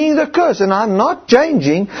 you bringing the curse. And I'm not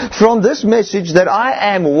changing from this message that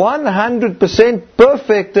I am 100%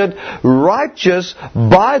 perfected, righteous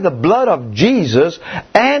by the blood of Jesus.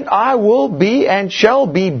 And I will be and shall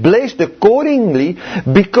be blessed accordingly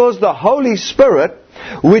because the Holy Spirit,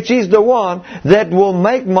 which is the one that will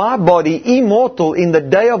make my body immortal in the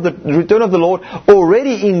day of the return of the Lord,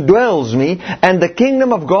 already indwells me, and the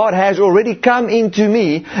kingdom of God has already come into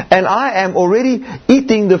me, and I am already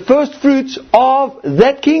eating the first fruits of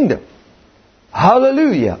that kingdom.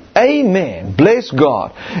 Hallelujah. Amen. Bless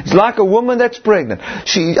God. It's like a woman that's pregnant.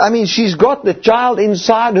 She's got the child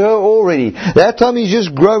inside her already. That time is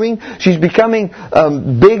just growing. She's becoming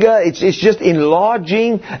bigger. It's just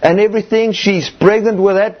enlarging and everything. She's pregnant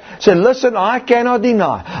with that. So listen, I cannot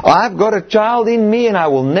deny. I've got a child in me and I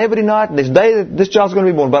will never deny it. This day that this child's going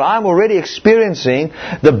to be born. But I'm already experiencing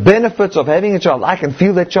the benefits of having a child. I can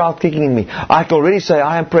feel that child kicking in me. I can already say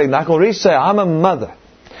I am pregnant. I can already say I'm a mother.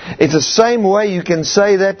 It's the same way you can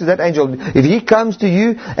say that to that angel. If he comes to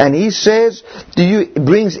you and he says to you,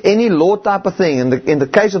 brings any law type of thing. In the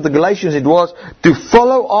case of the Galatians, it was to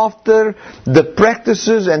follow after the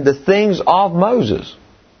practices and the things of Moses.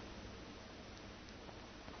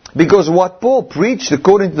 Because what Paul preached,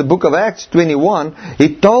 according to the book of Acts 21,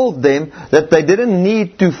 he told them that they didn't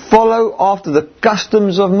need to follow after the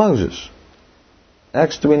customs of Moses.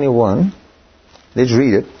 Acts 21. Let's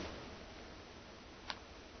read it.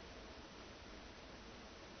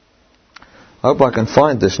 I hope I can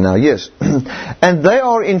find this now. Yes. And they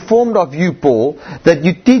are informed of you, Paul, that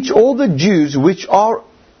you teach all the Jews which are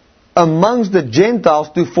amongst the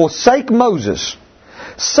Gentiles to forsake Moses,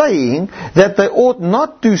 saying that they ought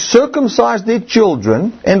not to circumcise their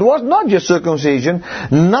children, and was not just circumcision,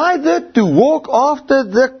 neither to walk after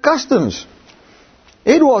the customs.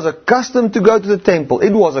 It was a custom to go to the temple.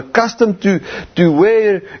 It was a custom to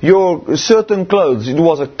wear your certain clothes. It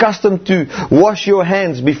was a custom to wash your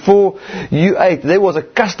hands before you ate. There was a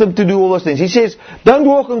custom to do all those things. He says, don't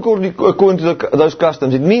walk according to those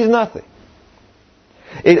customs. It means nothing.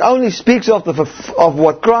 It only speaks of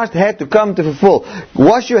what Christ had to come to fulfill.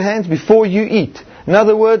 Wash your hands before you eat. In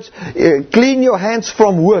other words, clean your hands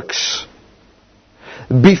from works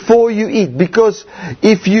before you eat. Because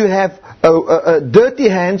if you have dirty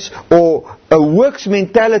hands or a works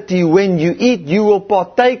mentality when you eat, you will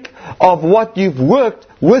partake of what you've worked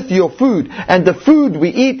with your food. And the food we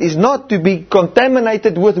eat is not to be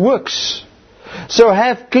contaminated with works. So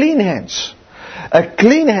have clean hands. A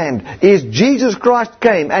clean hand is Jesus Christ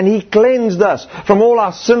came and He cleansed us from all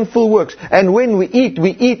our sinful works. And when we eat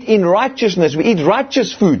in righteousness. We eat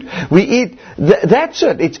righteous food. We eat, that's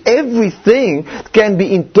it. It's everything can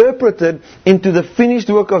be interpreted into the finished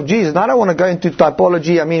work of Jesus. Now, I don't want to go into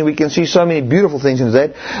typology. We can see so many beautiful things in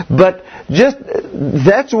that. But just,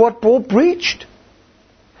 that's what Paul preached.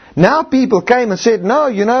 Now people came and said, no,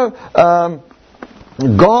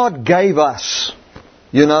 God gave us,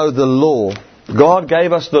 the law. God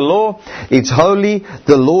gave us the law. It's holy.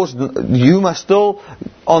 The laws, you must still,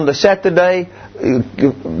 on the Saturday,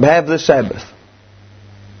 have the Sabbath.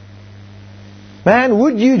 Man,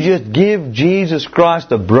 would you just give Jesus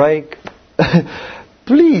Christ a break?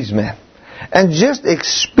 Please, man. And just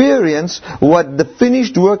experience what the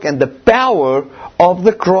finished work and the power of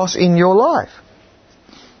the cross in your life.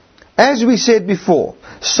 As we said before,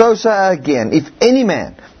 so say I again, if any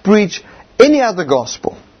man preach any other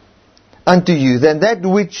gospel unto you than that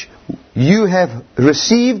which you have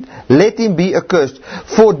received, let him be accursed.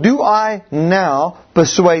 For do I now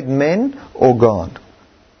persuade men or God?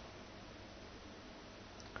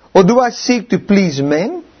 Or do I seek to please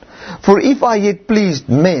men? For if I yet pleased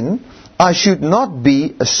men, I should not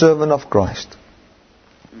be a servant of Christ.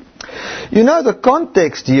 The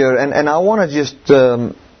context here, and I want to just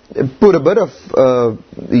put a bit of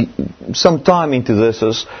some time into this,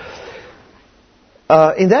 is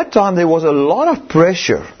in that time there was a lot of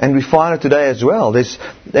pressure, and we find it today as well.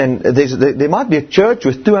 There might be a church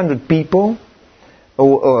with 200 people,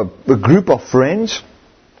 or a group of friends.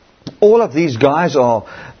 All of these guys are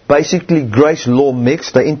basically grace law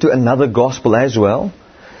mixed. They're into another gospel as well.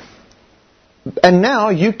 And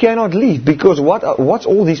now you cannot leave, because what's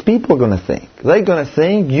all these people going to think? They're going to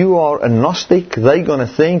think you are a Gnostic. They're going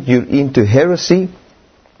to think you're into heresy.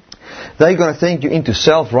 They're going to think you're into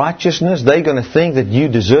self-righteousness. They're going to think that you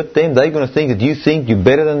desert them. They're going to think that you think you're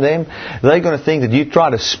better than them. They're going to think that you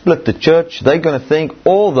try to split the church. They're going to think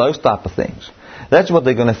all those type of things. That's what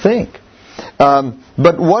they're going to think.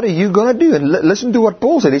 But what are you going to do? And listen to what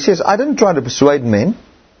Paul said. He says, I didn't try to persuade men.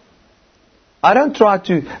 I don't try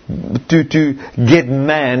to get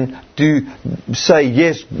man to say,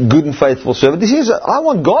 yes, good and faithful servant. He says, I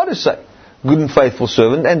want God to say, good and faithful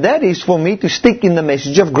servant, and that is for me to stick in the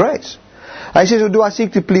message of grace. He says, do I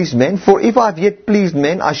seek to please men? For if I've yet pleased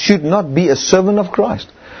men, I should not be a servant of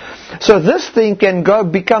Christ. So this thing can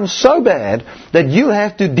become so bad that you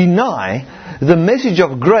have to deny the message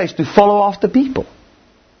of grace to follow after people.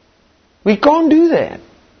 We can't do that.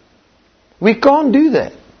 We can't do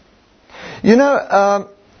that. You know,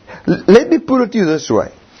 let me put it to you this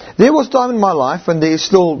way. There was time in my life, and there is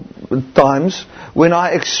still times, when I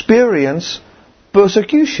experience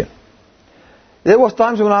persecution. There was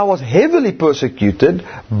times when I was heavily persecuted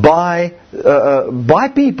by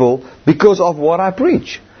people because of what I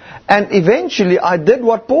preach. And eventually I did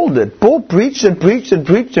what Paul did. Paul preached and preached and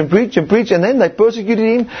preached and preached and preached, and then they persecuted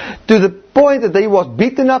him to the point that he was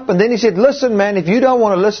beaten up, and then he said, listen man, if you don't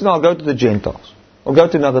want to listen, I'll go to the Gentiles. I'll go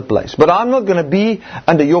to another place. But I'm not going to be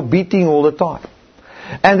under your beating all the time.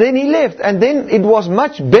 And then he left, and then it was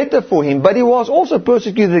much better for him, but he was also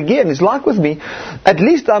persecuted again. It's like with me, at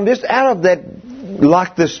least I'm just out of that,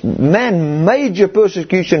 like this major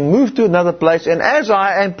persecution, moved to another place, and as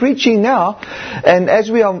I am preaching now, and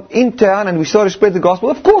as we are in town and we start to spread the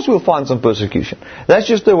gospel, of course we'll find some persecution. That's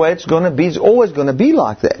just the way it's going to be. It's always going to be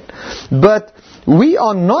like that. But we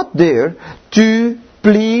are not there to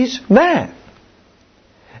please man.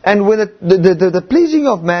 And when the pleasing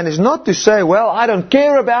of man is not to say, well, I don't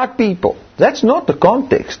care about people. That's not the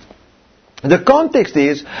context. The context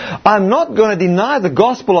is, I'm not going to deny the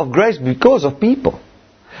gospel of grace because of people.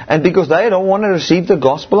 And because they don't want to receive the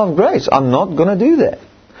gospel of grace. I'm not going to do that.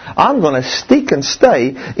 I'm going to stick and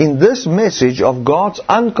stay in this message of God's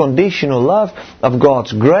unconditional love, of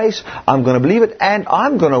God's grace. I'm going to believe it, and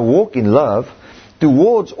I'm going to walk in love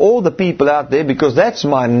towards all the people out there, because that's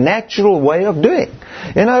my natural way of doing.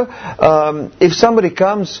 You know, if somebody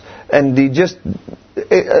comes and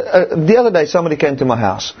the other day somebody came to my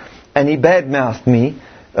house and he badmouthed me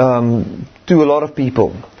to a lot of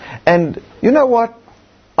people. And you know what?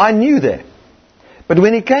 I knew that. But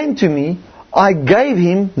when he came to me, I gave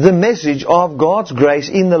him the message of God's grace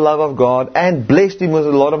in the love of God and blessed him with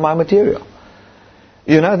a lot of my material.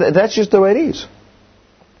 You know, that's just the way it is.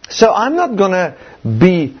 So I'm not going to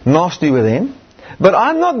be nasty with him, but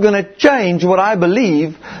I'm not going to change what I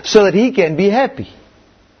believe so that he can be happy.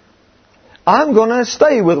 I'm going to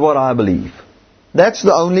stay with what I believe. That's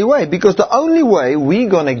the only way, because the only way we're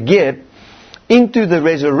going to get into the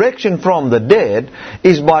resurrection from the dead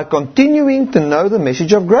is by continuing to know the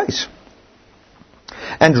message of grace.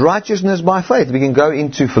 And righteousness by faith. We can go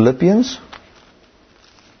into Philippians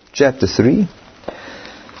chapter 3.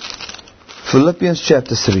 Philippians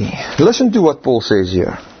chapter 3. Listen to what Paul says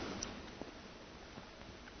here.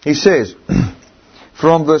 He says,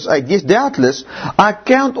 from verse 8, yes, doubtless, I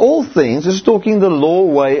count all things, this is talking the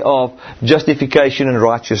law way of justification and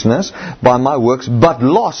righteousness by my works, but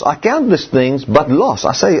loss. I count these things, but loss.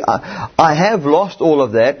 I say, I have lost all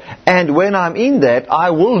of that, and when I'm in that, I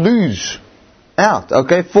will lose out,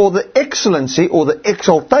 okay, for the excellency or the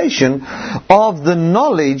exaltation of the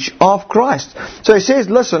knowledge of Christ. So he says,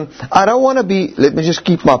 listen, I don't want to be, let me just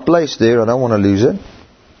keep my place there, I don't want to lose it.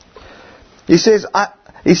 He says,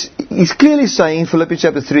 he's clearly saying, Philippians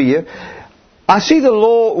chapter 3 here, I see the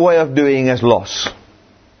law way of doing as loss.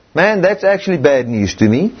 Man, that's actually bad news to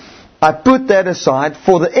me. I put that aside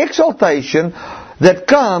for the exaltation that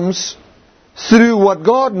comes through what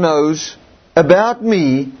God knows about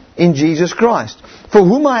me in Jesus Christ, for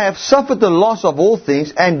whom I have suffered the loss of all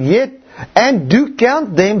things, and do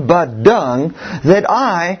count them but dung, that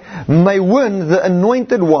I may win the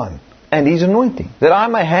anointed one and his anointing. That I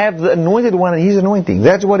may have the anointed one and his anointing.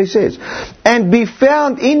 That's what he says. And be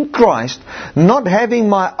found in Christ, not having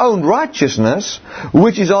my own righteousness,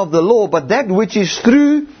 which is of the law, but that which is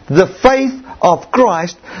through the faith of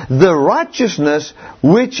Christ, the righteousness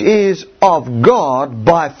which is of God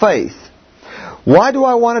by faith. Why do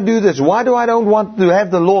I want to do this? Why do I don't want to have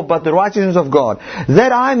the law but the righteousness of God?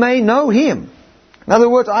 That I may know Him. In other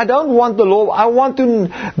words, I don't want the law. I want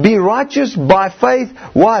to be righteous by faith.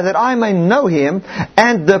 Why? That I may know Him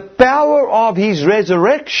and the power of His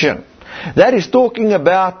resurrection. That is talking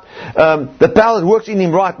about the power that works in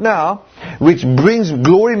Him right now, which brings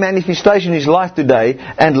glory manifestation in His life today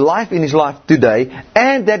and life in His life today,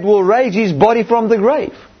 and that will raise His body from the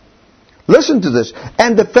grave. Listen to this.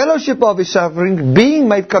 And the fellowship of His suffering, being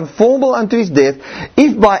made conformable unto His death,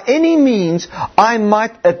 if by any means I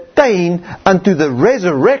might attain unto the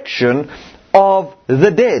resurrection of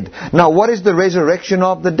the dead. Now, what is the resurrection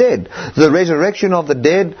of the dead? The resurrection of the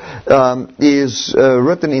dead is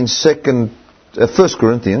written in 1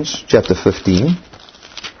 Corinthians chapter 15.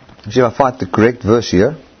 See if I find the correct verse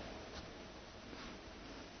here.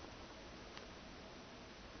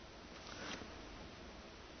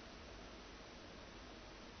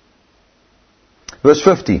 Verse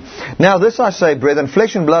 50. Now this I say, brethren,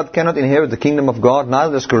 flesh and blood cannot inherit the kingdom of God,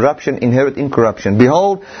 neither does corruption inherit incorruption.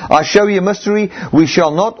 Behold, I show you a mystery. We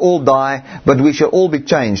shall not all die, but we shall all be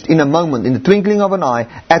changed. In a moment, in the twinkling of an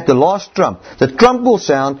eye, at the last trump. The trump will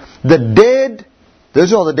sound, the dead,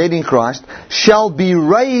 those are the dead in Christ, shall be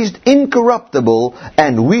raised incorruptible,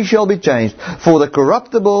 and we shall be changed. For the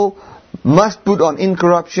corruptible must put on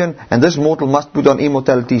incorruption, and this mortal must put on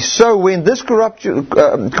immortality. So when this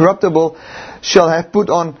corruptible shall have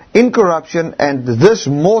put on incorruption, and this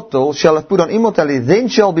mortal shall have put on immortality, then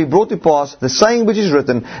shall be brought to pass the saying which is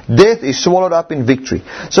written, death is swallowed up in victory.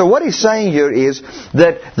 So what he's saying here is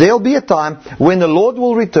that there will be a time when the Lord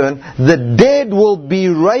will return, the dead will be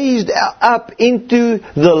raised up into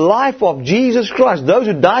the life of Jesus Christ. Those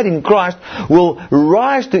who died in Christ will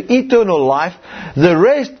rise to eternal life. The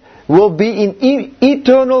rest will be in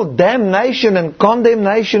eternal damnation and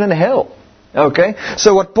condemnation and hell. Okay?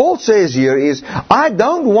 So what Paul says here is, I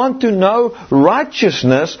don't want to know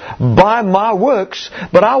righteousness by my works,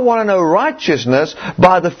 but I want to know righteousness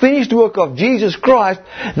by the finished work of Jesus Christ,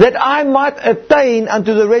 that I might attain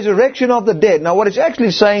unto the resurrection of the dead. Now what it's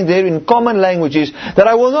actually saying there in common language is that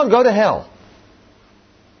I will not go to hell.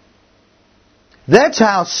 That's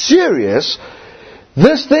how serious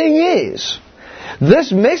this thing is.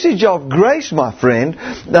 This message of grace, my friend,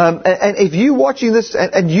 and if you're watching this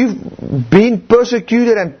and you've been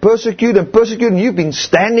persecuted and you've been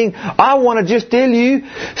standing, I want to just tell you,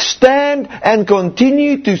 stand and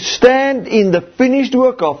continue to stand in the finished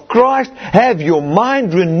work of Christ. Have your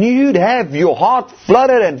mind renewed, have your heart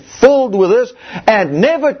flooded and filled with this, and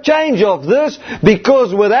never change of this,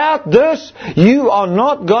 because without this, you are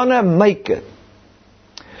not going to make it.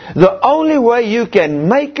 The only way you can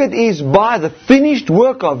make it is by the finished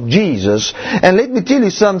work of Jesus. And let me tell you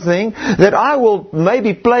something, that I will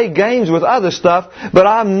maybe play games with other stuff, but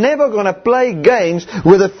I'm never going to play games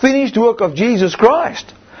with the finished work of Jesus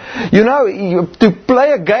Christ. You know, to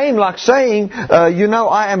play a game like saying,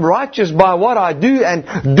 I am righteous by what I do,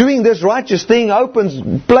 and doing this righteous thing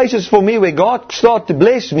opens places for me where God starts to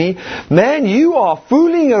bless me. Man, you are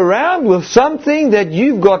fooling around with something that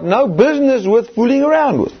you've got no business with fooling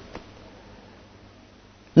around with.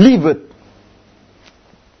 Leave it.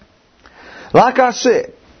 Like I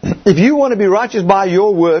said, if you want to be righteous by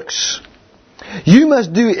your works, you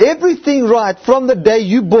must do everything right from the day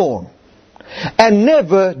you're born. And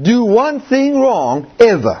never do one thing wrong,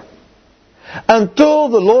 ever. Until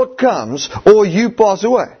the Lord comes or you pass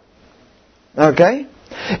away. Okay?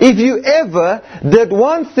 If you ever did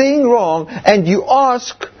one thing wrong and you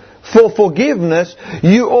ask for forgiveness,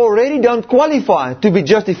 you already don't qualify to be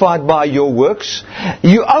justified by your works.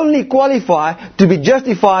 You only qualify to be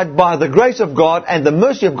justified by the grace of God and the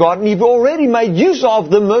mercy of God, and you've already made use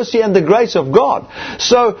of the mercy and the grace of God.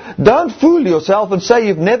 So don't fool yourself and say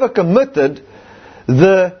you've never committed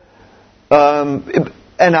and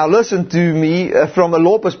now listen to me from a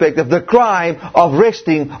law perspective, the crime of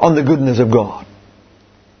resting on the goodness of God.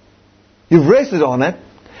 You've rested on it,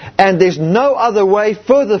 and there's no other way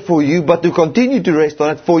further for you but to continue to rest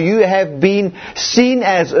on it, for you have been seen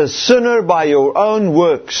as a sinner by your own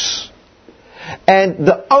works. And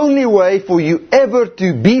the only way for you ever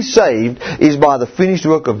to be saved is by the finished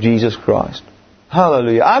work of Jesus Christ.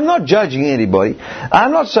 Hallelujah. I'm not judging anybody.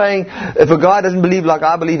 I'm not saying if a guy doesn't believe like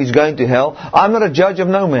I believe he's going to hell. I'm not a judge of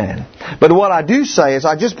no man. But what I do say is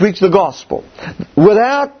I just preach the gospel.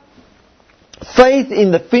 Without faith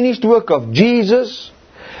in the finished work of Jesus,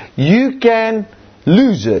 you can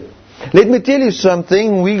lose it. Let me tell you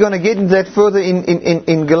something. We're going to get into that further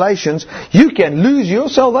in Galatians. You can lose your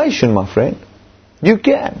salvation, my friend. You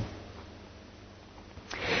can.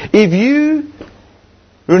 If you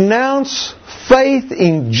renounce faith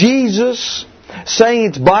in Jesus, saying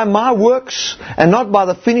it's by my works and not by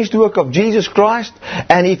the finished work of Jesus Christ,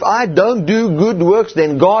 and if I don't do good works,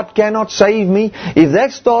 then God cannot save me. If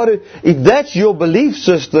that's your belief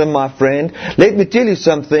system, my friend, let me tell you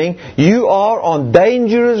something, you are on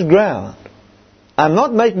dangerous ground. I'm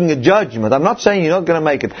not making a judgment. I'm not saying you're not going to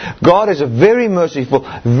make it. God is a very merciful,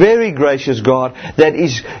 very gracious God that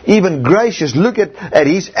is even gracious. Look at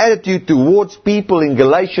His attitude towards people in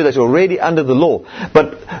Galatia that's already under the law.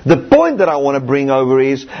 But the point that I want to bring over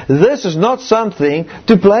is, this is not something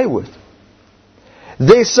to play with.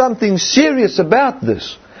 There's something serious about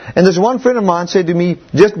this. And there's one friend of mine said to me,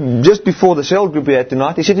 just before the cell group we had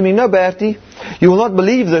tonight, he said to me, "No, Bertie, you will not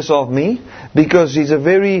believe this of me," because he's a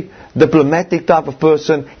very diplomatic type of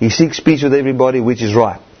person. He seeks peace with everybody, which is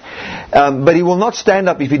right. But he will not stand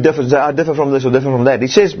up if he differs. I differ from this or differ from that. He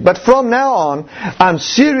says, "But from now on, I'm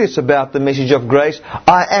serious about the message of grace.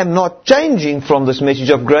 I am not changing from this message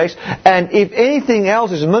of grace. And if anything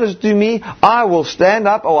else is ministered to me, I will stand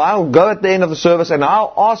up, or I'll go at the end of the service and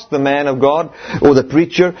I'll ask the man of God or the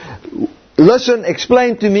preacher, 'Listen,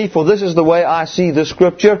 explain to me, for this is the way I see this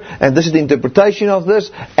scripture, and this is the interpretation of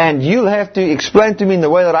this, and you'll have to explain to me in the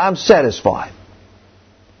way that I'm satisfied.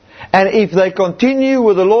 And if they continue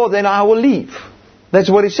with the law, then I will leave.'" That's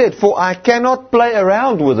what he said. "For I cannot play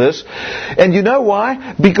around with this." And you know why?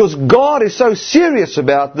 Because God is so serious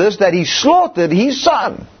about this that He slaughtered His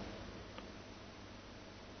Son.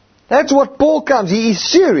 That's what Paul comes. He is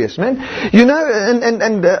serious, man. You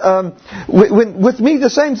know, with me the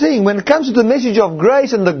same thing. When it comes to the message of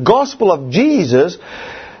grace and the gospel of Jesus,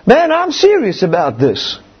 man, I'm serious about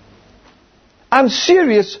this. I'm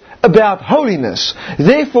serious about holiness.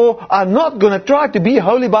 Therefore, I'm not going to try to be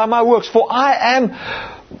holy by my works. For I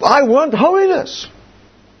want holiness.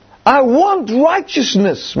 I want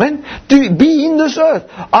righteousness, man, to be in this earth.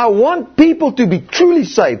 I want people to be truly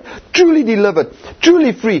saved, truly delivered,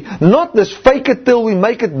 truly free. Not this fake it till we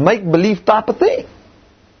make it, make-believe type of thing.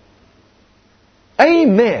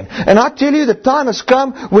 Amen. And I tell you, the time has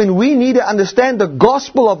come when we need to understand the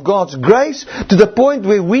gospel of God's grace to the point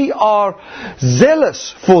where we are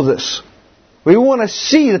zealous for this. We want to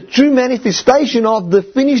see the true manifestation of the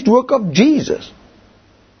finished work of Jesus.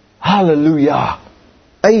 Hallelujah.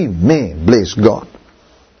 Amen. Bless God.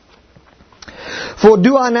 "For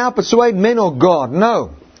do I now persuade men or God?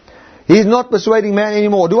 No. He's not persuading man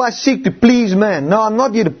anymore. Do I seek to please man? No, I'm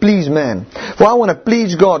not here to please man. For I want to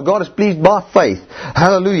please God. God is pleased by faith.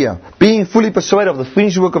 Hallelujah. Being fully persuaded of the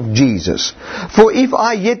finished work of Jesus. For if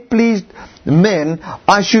I yet pleased men,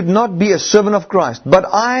 I should not be a servant of Christ. But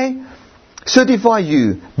I certify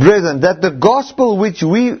you, brethren, that the gospel which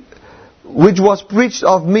was preached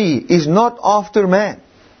of me is not after man."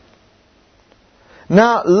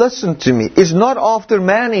 Now listen to me. It's not after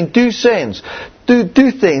man in two things.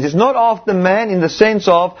 It's not after man in the sense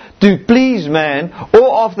of to please man,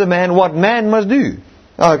 or after man what man must do.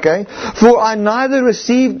 Okay? "For I neither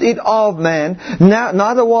received it of man,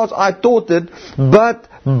 neither was I taught it, but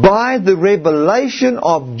by the revelation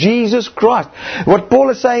of Jesus Christ." What Paul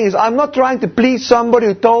is saying is, I'm not trying to please somebody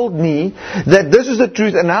who told me that this is the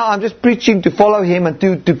truth, and now I'm just preaching to follow him and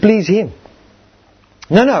to please him.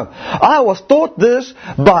 No. I was taught this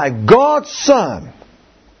by God's Son.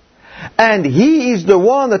 And He is the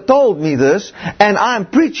one that told me this, and I'm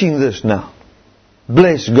preaching this now.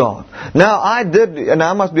 Bless God. Now and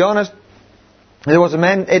I must be honest, there was a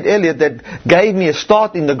man, Ed Elliott, that gave me a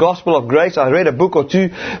start in the gospel of grace. I read a book or two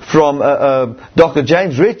from Dr.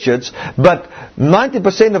 James Richards, but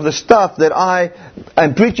 90% of the stuff that I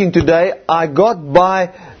am preaching today, I got by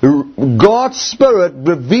God's Spirit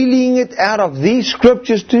revealing it out of these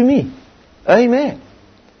scriptures to me. Amen.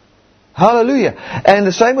 Hallelujah. And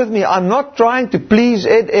the same with me. I'm not trying to please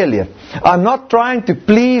Ed Elliott. I'm not trying to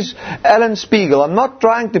please Alan Spiegel. I'm not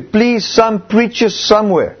trying to please some preacher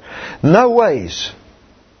somewhere. No ways.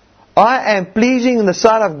 I am pleasing in the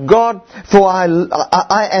sight of God, for I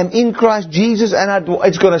am in Christ Jesus, and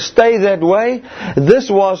it's going to stay that way. This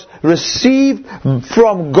was received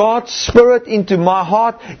from God's Spirit into my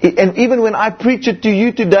heart. And even when I preach it to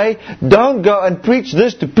you today, don't go and preach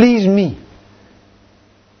this to please me.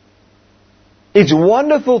 It's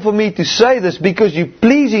wonderful for me to say this because you're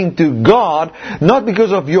pleasing to God, not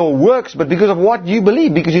because of your works, but because of what you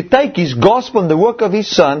believe. Because you take His gospel and the work of His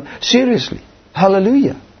Son seriously.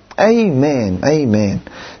 Hallelujah. Amen. Amen.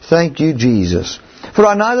 Thank you, Jesus. "For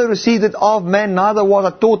I neither received it of man, neither was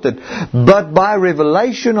I taught it, but by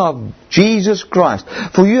revelation of Jesus Christ.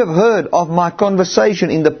 For you have heard of my conversation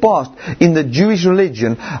in the past in the Jewish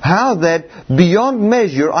religion, how that beyond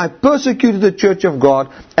measure I persecuted the church of God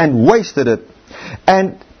and wasted it,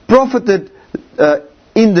 and profited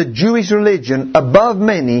in the Jewish religion above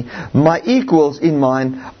many, my equals in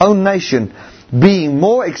mine own nation, being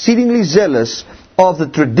more exceedingly zealous of the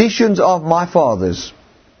traditions of my fathers."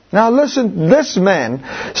 Now listen, this man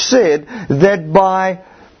said that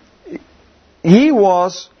he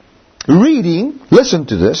was reading, listen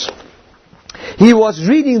to this, he was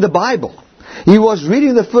reading the Bible. He was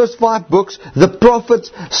reading the first 5 books, the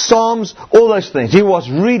prophets, Psalms, all those things. He was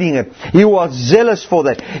reading it. He was zealous for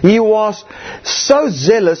that. He was so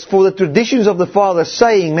zealous for the traditions of the Father,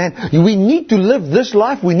 saying, man, we need to live this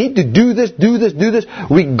life. We need to do this, do this, do this.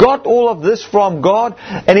 We got all of this from God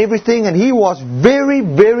and everything. And he was very,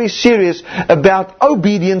 very serious about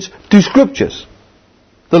obedience to Scriptures.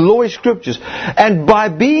 The law is Scriptures. And by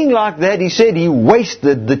being like that, he said he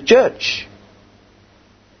wasted the church.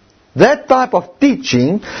 That type of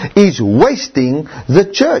teaching is wasting the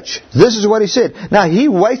church. This is what he said. Now, he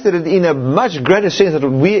wasted it in a much greater sense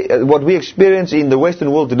than what we experience in the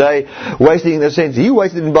Western world today. Wasting in the sense, he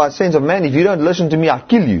wasted it by a sense of, man, if you don't listen to me, I'll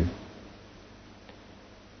kill you.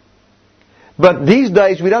 But these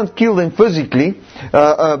days, we don't kill them physically.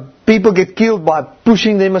 People get killed by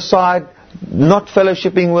pushing them aside, not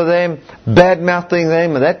fellowshipping with them, bad-mouthing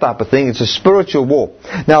them, and that type of thing. It's a spiritual war.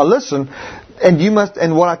 Now, listen.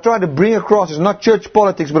 And what I try to bring across is not church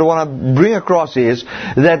politics, but what I bring across is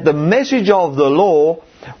that the message of the law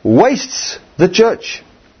wastes the church.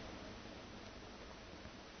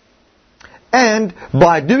 And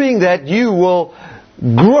by doing that, you will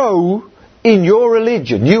grow in your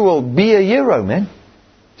religion. You will be a hero, man.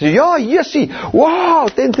 So, yeah, you see, wow,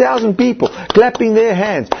 10,000 people clapping their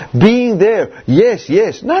hands, being there. Yes,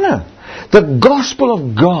 yes. No. The gospel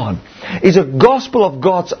of God is a gospel of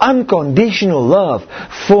God's unconditional love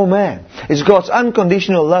for man. It's God's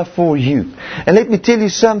unconditional love for you. And let me tell you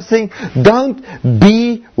something. Don't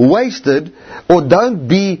be wasted or don't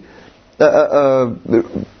be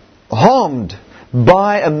harmed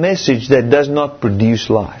by a message that does not produce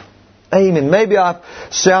life. Amen. Maybe I've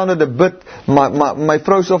sounded a bit, my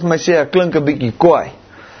vrou sal vir my sê, ek klink 'n bietjie kwaai.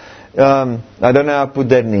 I don't know how to put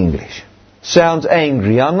that in English. Sounds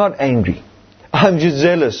angry. I'm not angry. I'm just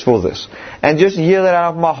zealous for this. And just hear that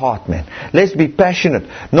out of my heart, man. Let's be passionate,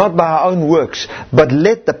 not by our own works, but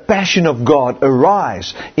let the passion of God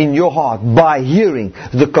arise in your heart by hearing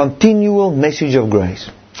the continual message of grace.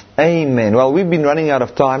 Amen. Well, we've been running out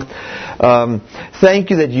of time. Thank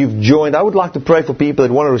you that you've joined. I would like to pray for people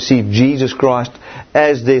that want to receive Jesus Christ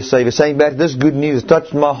as their Savior. Saying back, this good news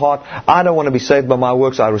touched my heart. I don't want to be saved by my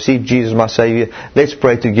works. I receive Jesus my Savior. Let's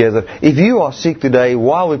pray together. If you are sick today,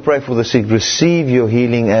 while we pray for the sick, receive your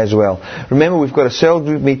healing as well. Remember, we've got a cell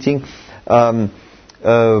group meeting after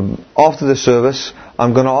the service.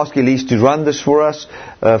 I'm going to ask Elise to run this for us,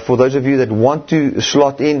 for those of you that want to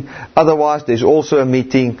slot in. Otherwise, there's also a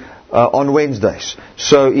meeting on Wednesdays.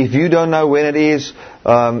 So if you don't know when it is,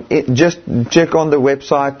 just check on the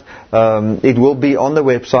website. It will be on the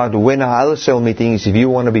website when our other cell meeting is, if you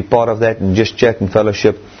want to be part of that and just chat and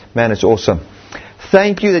fellowship. Man, it's awesome.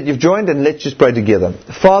 Thank you that you've joined, and let's just pray together.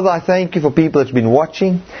 Father, I thank you for people that's been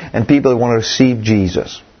watching and people that want to receive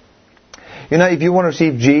Jesus. You know, if you want to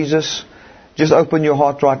receive Jesus, just open your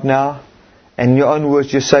heart right now, and in your own words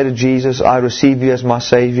just say to Jesus, I receive you as my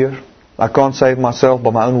Savior. I can't save myself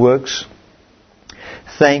by my own works.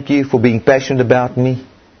 Thank you for being passionate about me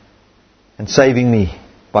and saving me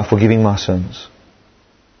by forgiving my sins.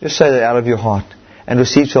 Just say that out of your heart and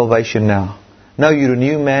receive salvation now. Know you're a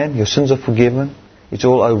new man, your sins are forgiven, it's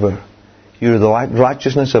all over. You're the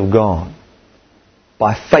righteousness of God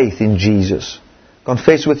by faith in Jesus.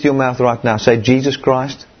 Confess with your mouth right now. Say, Jesus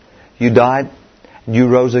Christ, you died, you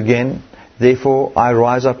rose again. Therefore, I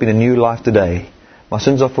rise up in a new life today. My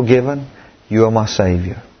sins are forgiven. You are my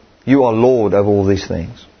Savior. You are Lord of all these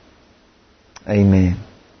things. Amen.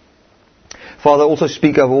 Father, I also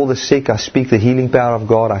speak of all the sick. I speak the healing power of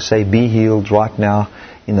God. I say, be healed right now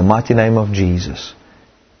in the mighty name of Jesus.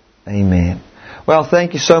 Amen. Well,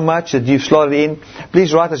 thank you so much that you've slotted in.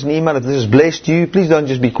 Please write us an email if this has blessed you. Please don't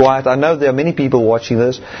just be quiet. I know there are many people watching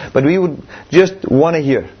this, but we would just want to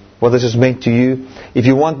hear what this has meant to you. If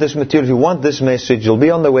you want this material, if you want this message, it'll be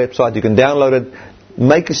on the website. You can download it,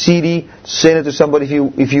 make a CD, send it to somebody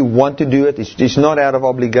if you want to do it. It's not out of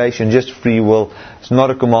obligation, just free will. It's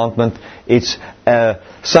not a commandment. It's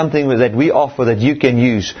something that we offer that you can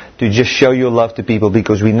use to just show your love to people,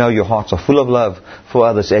 because we know your hearts are full of love for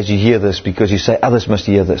others as you hear this, because you say others must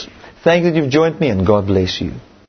hear this. Thank you that you've joined me, and God bless you.